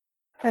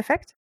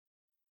 Perfect.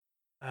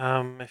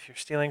 If you're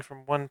stealing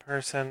from one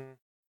person,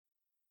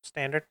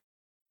 standard.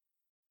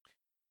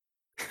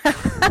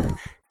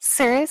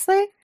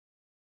 Seriously?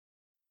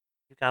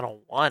 You got a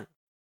 1.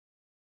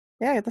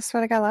 Yeah, that's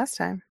what I got last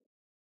time.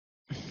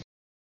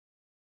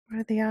 What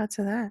are the odds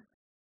of that?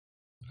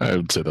 I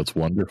would say that's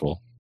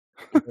wonderful.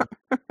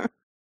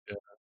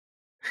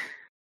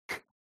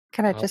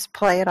 Can I just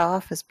play it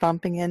off as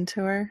bumping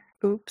into her?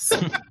 Oops.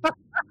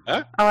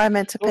 Huh? Oh, I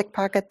meant to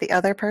pickpocket the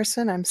other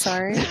person. I'm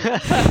sorry.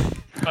 The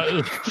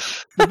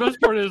best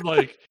part is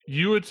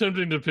you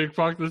attempting to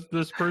pickpocket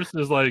this person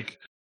is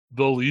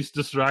the least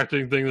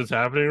distracting thing that's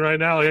happening right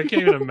now. I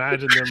can't even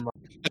imagine them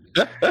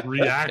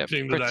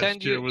reacting to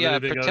that shit with anything other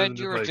than pretend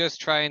you were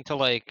just trying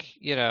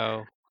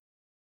to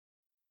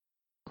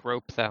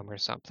grope them or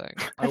something.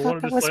 I thought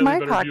wanted that a was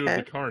slightly my better view of the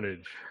pocket.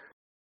 carnage.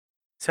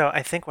 So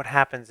I think what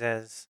happens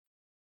is,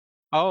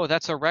 Oh,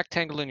 that's a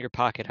rectangle in your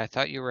pocket. I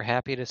thought you were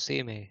happy to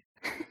see me.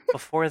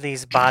 before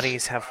these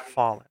bodies have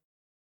fallen,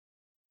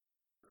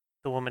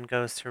 the woman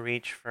goes to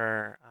reach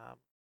for,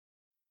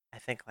 I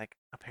think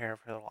a pair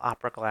of her little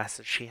opera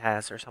glasses she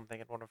has or something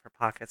in one of her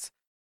pockets.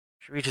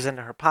 She reaches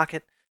into her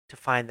pocket to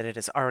find that it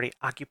is already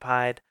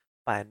occupied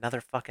by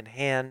another fucking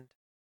hand,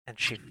 and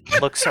she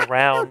looks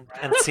around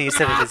and sees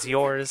that it is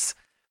yours,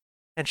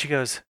 and she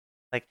goes,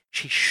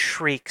 she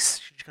shrieks.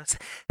 She goes,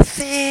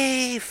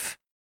 "Thief!"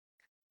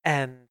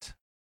 And,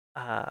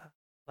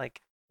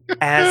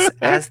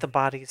 As the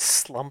bodies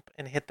slump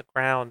and hit the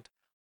ground,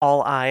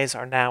 all eyes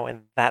are now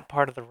in that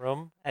part of the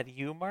room at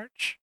you,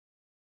 March.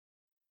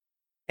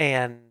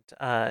 And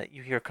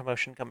you hear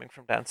commotion coming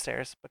from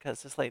downstairs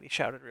because this lady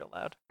shouted real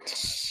loud.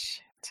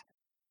 Shit.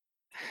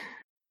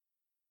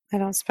 I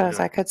don't suppose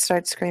Okay. I could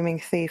start screaming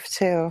thief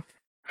too.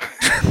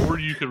 Or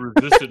you could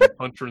resist it and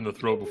punch her in the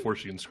throat before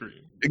she can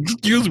scream.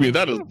 Excuse me,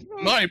 that is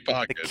my The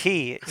pocket.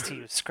 key is to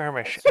use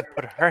skirmish and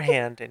put her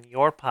hand in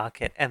your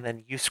pocket, and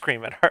then you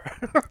scream at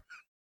her.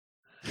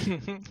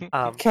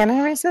 Can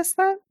I resist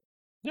that?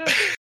 Yeah,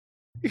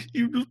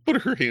 You just put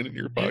her hand in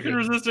your you pocket. can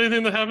resist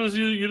anything that happens to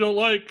you that you don't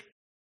like.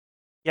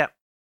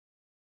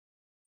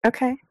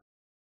 Okay.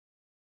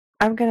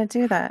 I'm gonna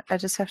do that. I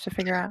just have to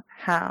figure out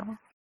how.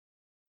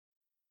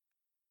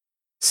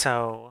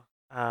 So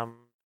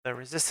the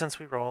resistance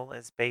we roll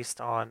is based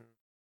on,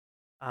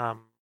 what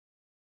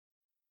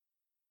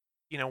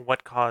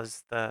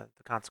caused the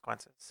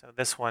consequences. So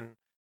this one,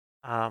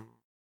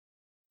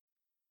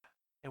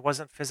 it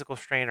wasn't physical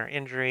strain or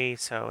injury,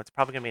 so it's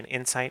probably going to be an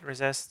insight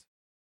resist,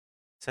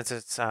 since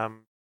it's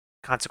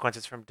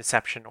consequences from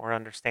deception or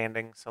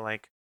understanding. So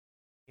like,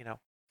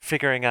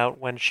 figuring out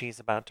when she's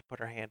about to put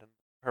her hand in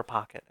her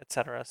pocket,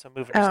 etc. So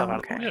moving yourself out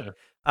of the okay. way.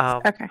 Yeah,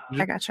 Okay,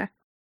 I gotcha.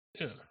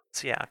 yeah.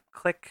 So yeah,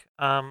 click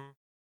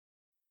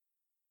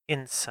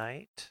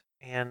insight,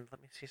 and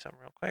let me see something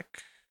real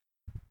quick.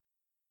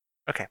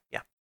 Okay,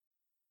 yeah.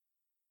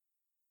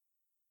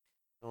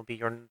 It will be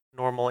your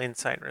normal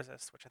insight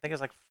resist, which I think is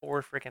like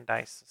 4 freaking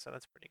dice, so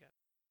that's pretty good.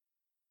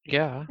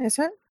 Yeah. Is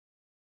it?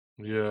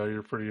 Yeah,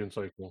 you're pretty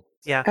insightful.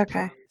 Yeah.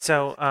 Okay.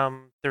 So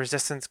the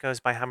resistance goes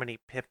by how many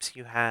pips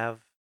you have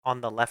on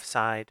the left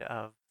side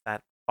of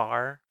that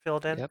bar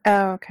filled in. Yep.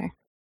 Oh, okay.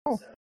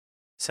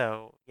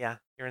 So yeah,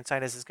 your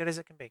insight is as good as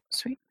it can be.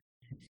 Sweet.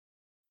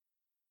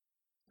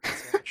 Let's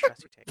see how much stress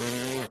you take.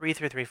 3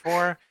 through 3,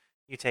 4.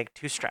 You take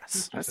 2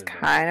 stress. I was Say that.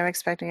 kind of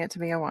expecting it to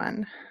be a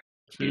 1.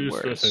 Two Worse.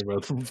 stressing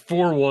about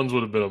 4 ones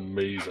would have been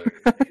amazing.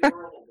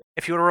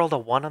 If you would have rolled a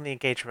 1 on the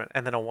engagement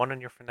and then a 1 on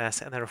your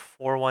finesse and then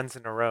 4 ones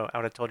in a row, I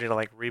would have told you to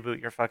like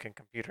reboot your fucking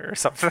computer or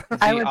something.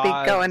 I The would be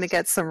going to odds-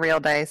 get some real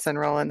dice and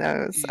rolling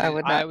those. I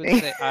would not would be.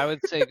 say I would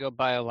say go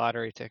buy a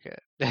lottery ticket.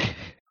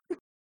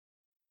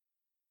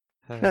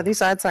 No,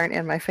 these odds aren't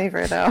in my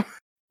favor though.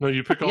 No,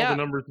 you pick all Yeah. the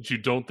numbers that you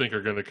don't think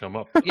are going to come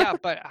up. Yeah,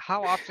 but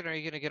how often are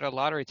you going to get a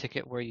lottery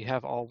ticket where you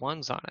have all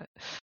ones on it?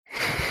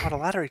 Bought a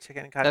lottery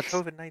ticket and got That's-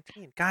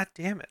 COVID-19. God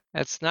damn it.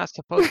 That's not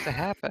supposed to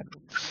happen.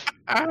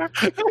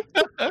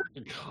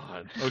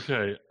 God.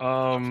 Okay.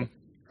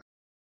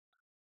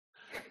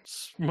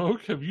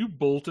 Smoke, have you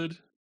bolted?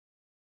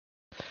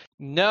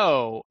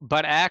 No,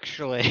 but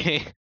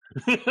actually,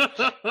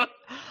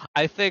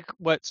 I think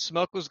what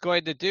Smoke was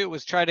going to do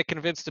was try to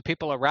convince the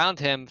people around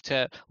him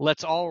to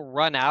let's all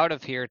run out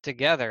of here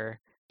together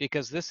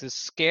because this is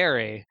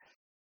scary.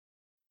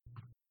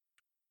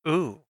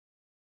 Ooh.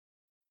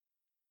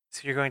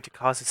 So you're going to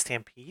cause a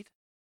stampede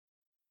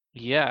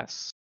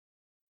Yes.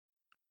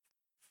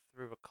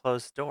 through a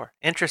closed door.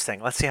 Interesting.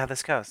 Let's see how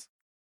this goes.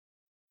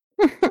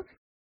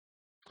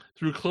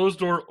 Through closed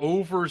door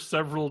over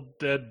several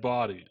dead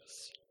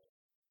bodies.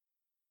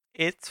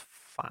 It's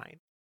fine.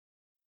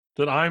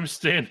 That I'm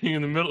standing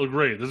in the middle.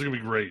 Great. This is going to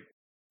be great.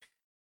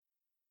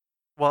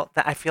 Well,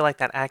 I feel like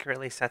that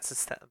accurately sets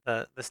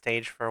the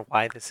stage for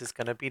why this is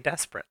going to be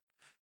desperate.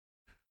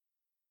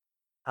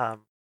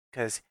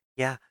 Because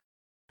yeah,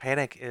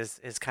 panic is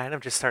kind of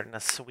just starting to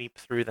sweep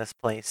through this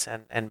place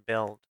and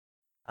build.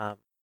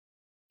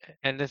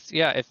 And it's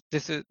yeah, if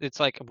this is it's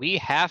like we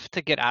have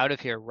to get out of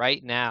here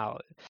right now.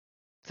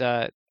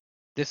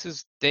 This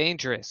is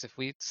dangerous. If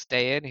we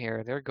stay in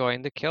here, they're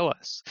going to kill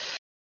us.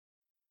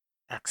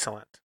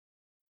 Excellent.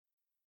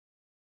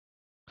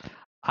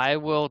 I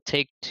will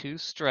take 2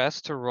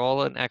 stress to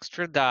roll an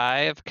extra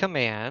die of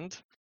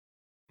command.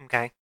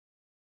 Okay.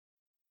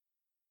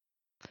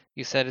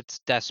 You said it's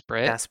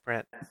desperate.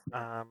 Desperate.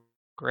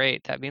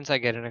 Great. That means I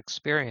get an It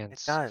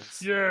experience.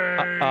 does.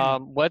 Yay!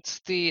 What's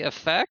the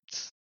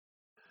effect?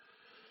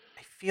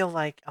 I feel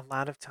like a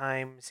lot of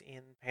times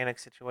in panic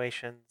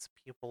situations,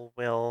 people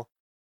will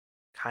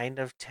kind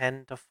of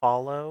tend to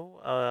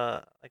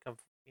follow like a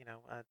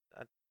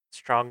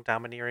strong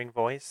domineering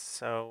voice.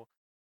 So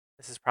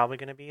this is probably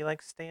going to be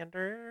like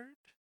standard.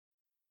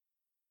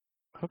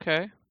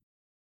 Okay.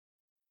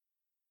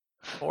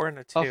 4 and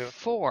a A 2.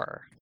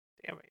 4.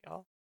 Damn it,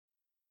 y'all.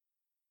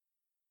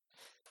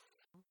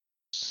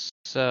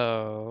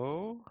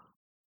 So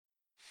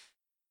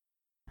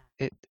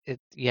it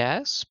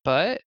yes,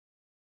 but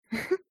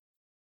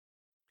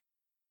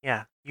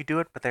Yeah, you do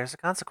it, but there's a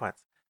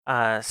consequence.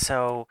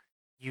 So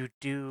you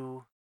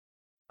do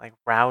like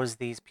rouse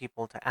these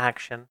people to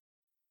action.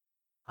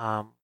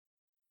 The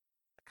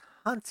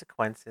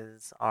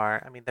consequences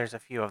are, I mean, there's a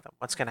few of them.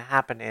 What's going to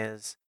happen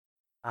is,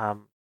 like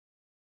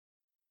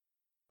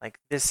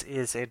this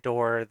is a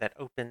door that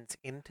opens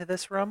into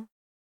this room.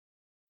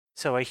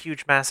 So a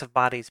huge mass of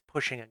bodies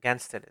pushing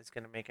against it is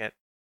going to make it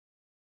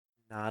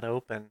not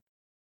open.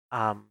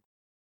 And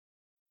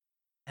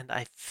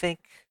I think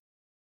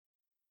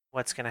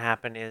what's going to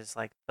happen is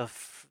like the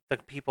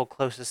people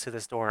closest to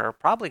this door are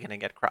probably going to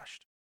get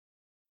crushed.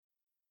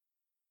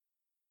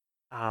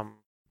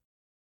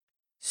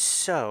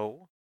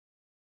 So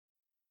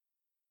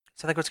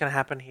I think what's going to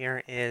happen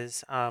here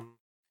is I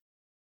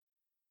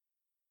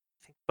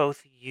think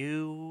both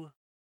you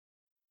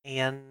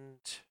and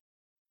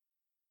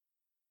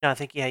no, I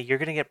think you're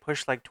going to get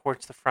pushed like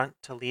towards the front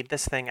to lead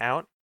this thing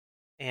out,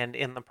 and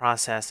in the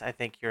process, I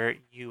think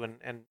you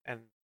and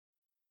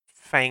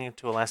Fang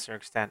to a lesser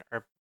extent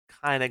are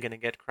kind of going to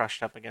get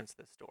crushed up against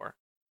this door,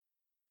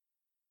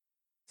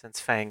 since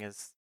Fang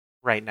is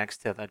right next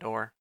to the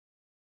door.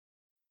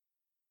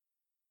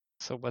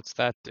 So what's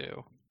that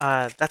do?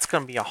 That's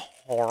going to be a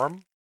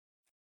harm.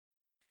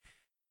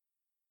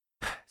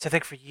 So I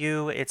think for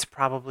you, it's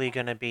probably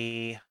going to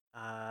be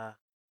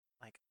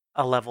like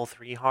a level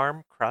 3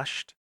 harm,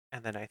 crushed.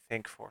 And then I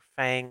think for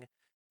Fang,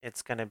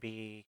 it's going to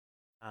be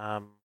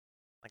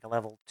like a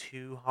level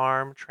 2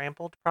 harm,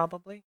 trampled,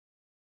 probably.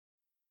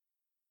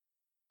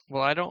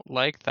 Well, I don't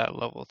like that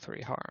level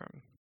 3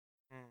 harm.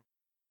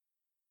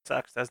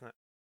 Sucks, doesn't it?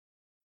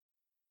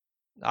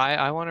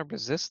 I want to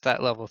resist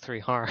that level 3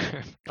 harm.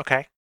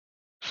 Okay.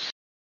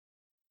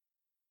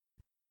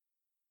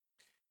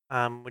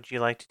 Would you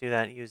like to do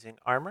that using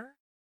armor?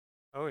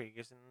 Oh, you're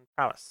using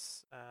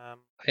prowess.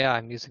 Yeah,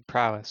 I'm using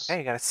prowess. Okay,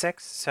 you got a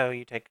 6, so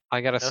you take I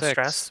got a no 6.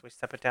 stress. We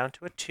step it down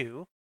to a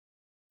 2.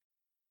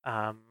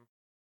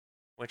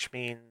 Which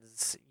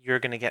means you're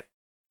going to get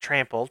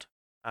trampled,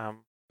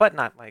 but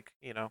not like,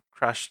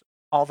 crushed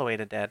all the way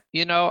to dead.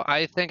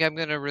 I think I'm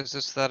going to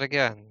resist that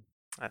again.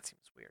 That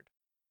seems weird.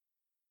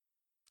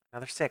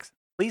 Another 6.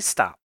 Please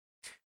stop.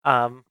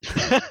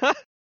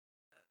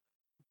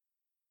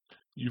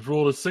 You've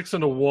rolled a 6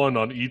 and a 1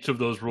 on each of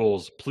those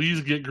rolls. Please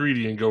get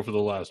greedy and go for the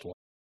last one.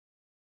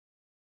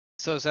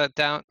 So is that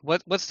down?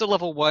 What's the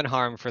level 1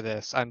 harm for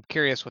this? I'm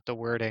curious what the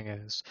wording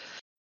is.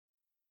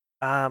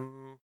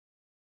 Probably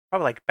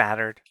like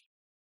battered.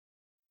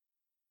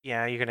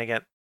 Yeah, you're gonna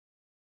get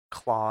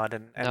clawed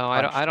and No,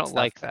 punched I and don't stuff,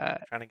 like like,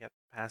 that. trying to get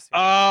past you.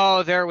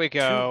 Oh, there we 2,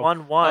 go.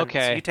 1, 1.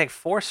 Okay. So you take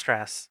 4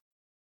 stress.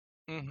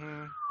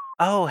 Mm-hmm.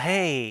 Oh,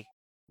 hey.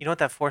 You know what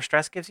that 4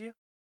 stress gives you?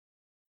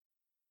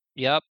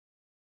 Yep.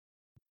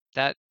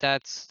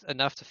 That's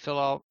enough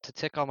to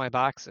tick all my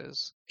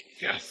boxes.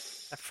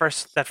 Yes.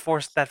 That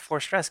 4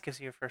 stress gives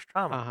you your first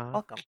trauma. Uh-huh.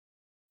 Welcome.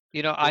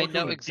 I Welcome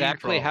know to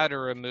exactly Team how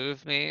Trauma. to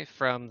remove me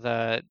from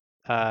the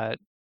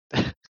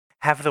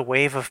Have the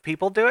wave of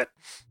people do it?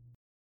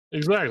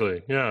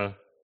 Exactly. Yeah.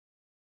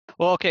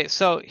 Well, okay,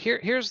 so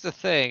here's the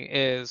thing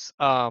is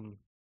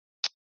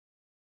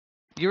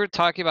you were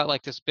talking about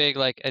like this big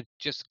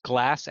just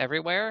glass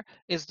everywhere.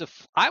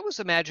 I was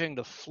imagining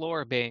the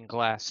floor being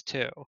glass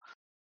too.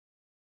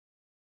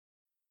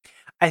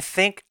 I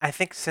think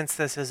since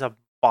this is a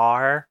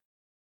bar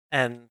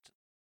and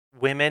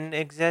women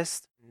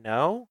exist,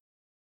 no.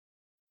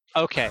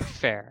 Okay,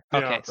 fair. Yeah,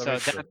 Okay, that so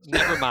makes sense.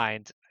 never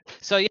mind.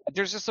 So yeah,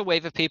 there's just a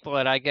wave of people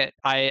and I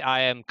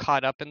am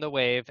caught up in the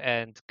wave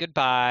and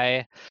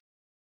goodbye.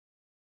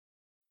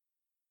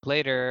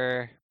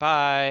 Later.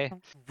 Bye.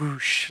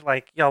 Whoosh!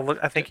 Like y'all look.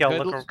 I think y'all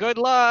look. Good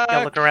luck.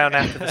 Y'all look around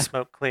after the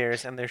smoke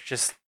clears, and there's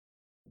just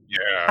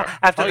Yeah.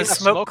 after Oh, the yeah,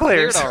 smoke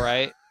clears. Cleared, all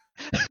right.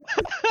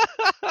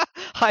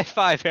 High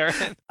five,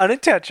 Aaron.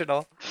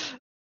 Unintentional.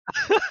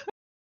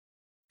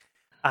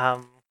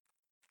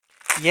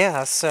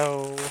 Yeah.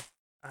 So,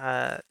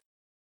 I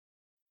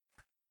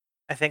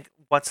think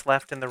what's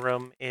left in the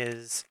room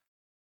is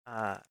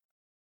a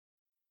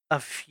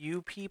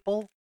few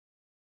people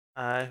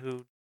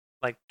who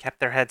like kept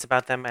their heads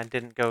about them and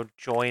didn't go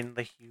join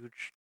the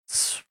huge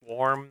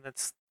swarm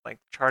that's like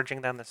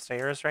charging down the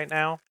stairs right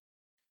now.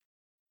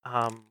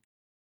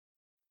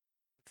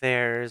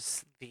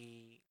 There's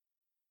the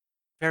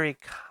very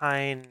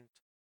kind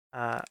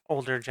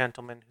older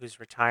gentleman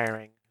who's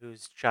retiring,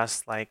 who's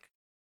just like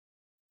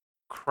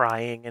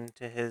crying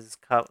into his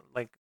cup,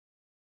 like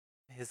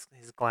his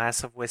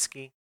glass of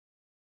whiskey.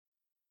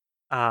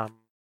 And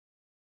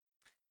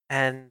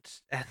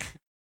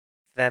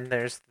then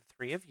there's the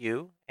 3 of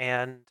you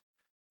and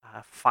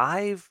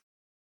 5.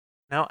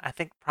 No, I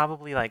think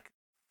probably like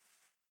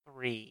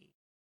 3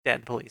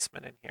 dead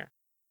policemen in here.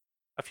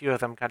 A few of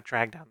them got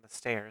dragged down the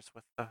stairs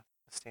with the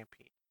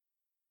stampede.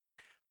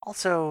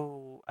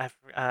 Also, I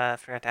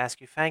forgot to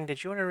ask you, Fang,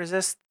 did you want to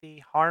resist the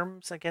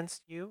harms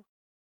against you?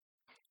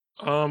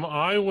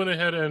 I went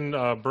ahead and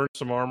burned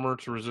some armor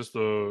to resist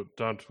the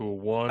down to a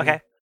 1.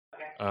 Okay.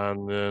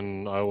 And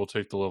then I will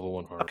take the level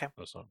 1 harm. Okay.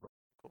 That's not a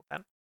Cool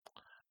then.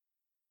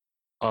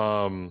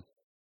 problem.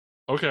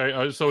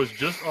 Okay, so it's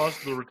just us,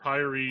 the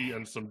retiree,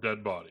 and some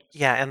dead bodies.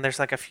 Yeah, and there's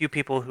like a few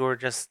people who are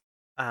just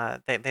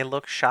they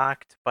look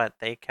shocked, but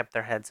they kept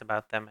their heads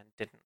about them and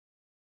didn't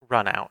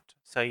run out.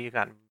 So you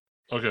got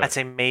Okay. I'd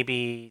say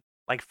maybe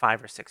like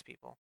 5 or 6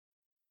 people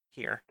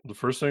here. The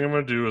first thing I'm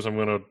going to do is I'm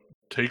going to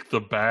take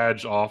the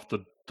badge off the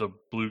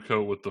blue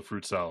coat with the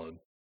fruit salad.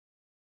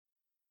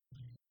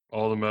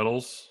 All the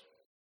medals.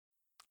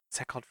 Is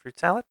that called fruit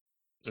salad?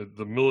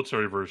 The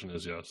military version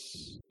is,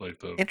 yes. Like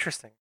the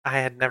Interesting. I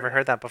had never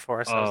heard that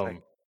before, so I was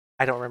like,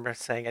 I don't remember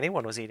saying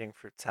anyone was eating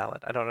fruit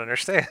salad. I don't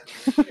understand.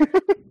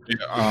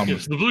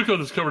 Yes, the blue coat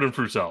is covered in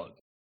fruit salad.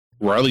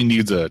 Riley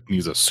needs a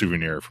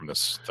souvenir from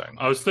this thing.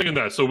 I was thinking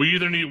that. So we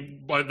either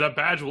need that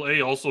badge will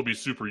also be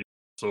super.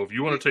 So if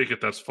you want to take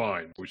it, that's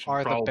fine. We should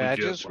Are the probably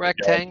badges get,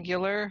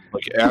 rectangular?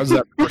 Like, as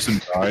that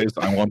person dies,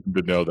 I want them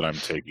to know that I'm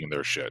taking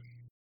their shit.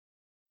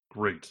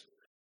 Great.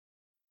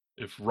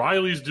 If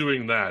Riley's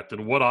doing that,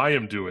 then what I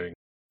am doing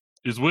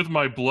is with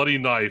my bloody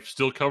knife,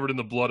 still covered in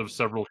the blood of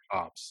several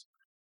cops,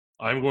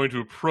 I'm going to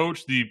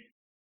approach the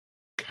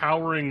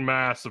cowering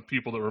mass of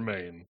people that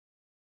remain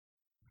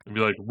and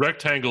be like,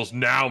 rectangles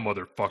now,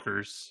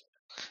 motherfuckers.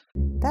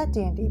 That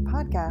D&D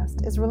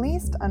podcast is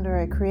released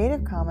under a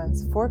Creative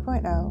Commons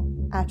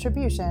 4.0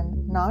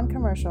 Attribution,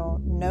 Non-Commercial,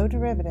 No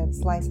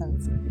Derivatives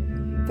license.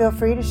 Feel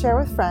free to share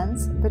with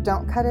friends, but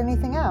don't cut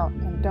anything out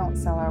and don't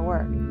sell our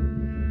work.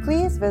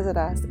 Please visit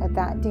us at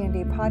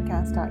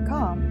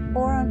thatdndpodcast.com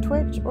or on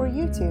Twitch or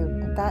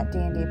YouTube at That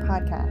D&D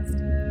Podcast.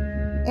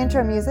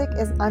 Intro music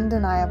is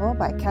Undeniable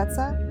by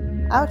Ketsa.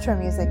 Outro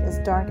music is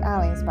Dark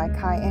Alleys by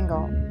Kai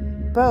Engel.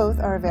 Both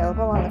are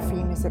available on the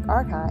Free Music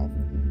Archive.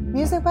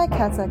 Music by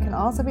Ketsa can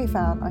also be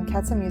found on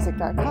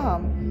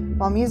ketsamusic.com,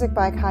 while music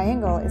by Kai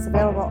Engel is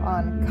available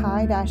on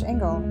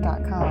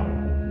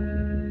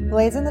kai-engel.com.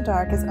 Blades in the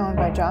Dark is owned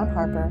by John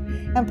Harper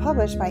and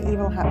published by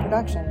Evil Hat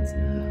Productions.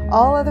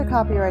 All other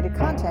copyrighted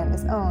content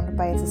is owned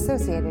by its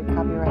associated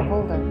copyright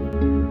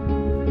holder.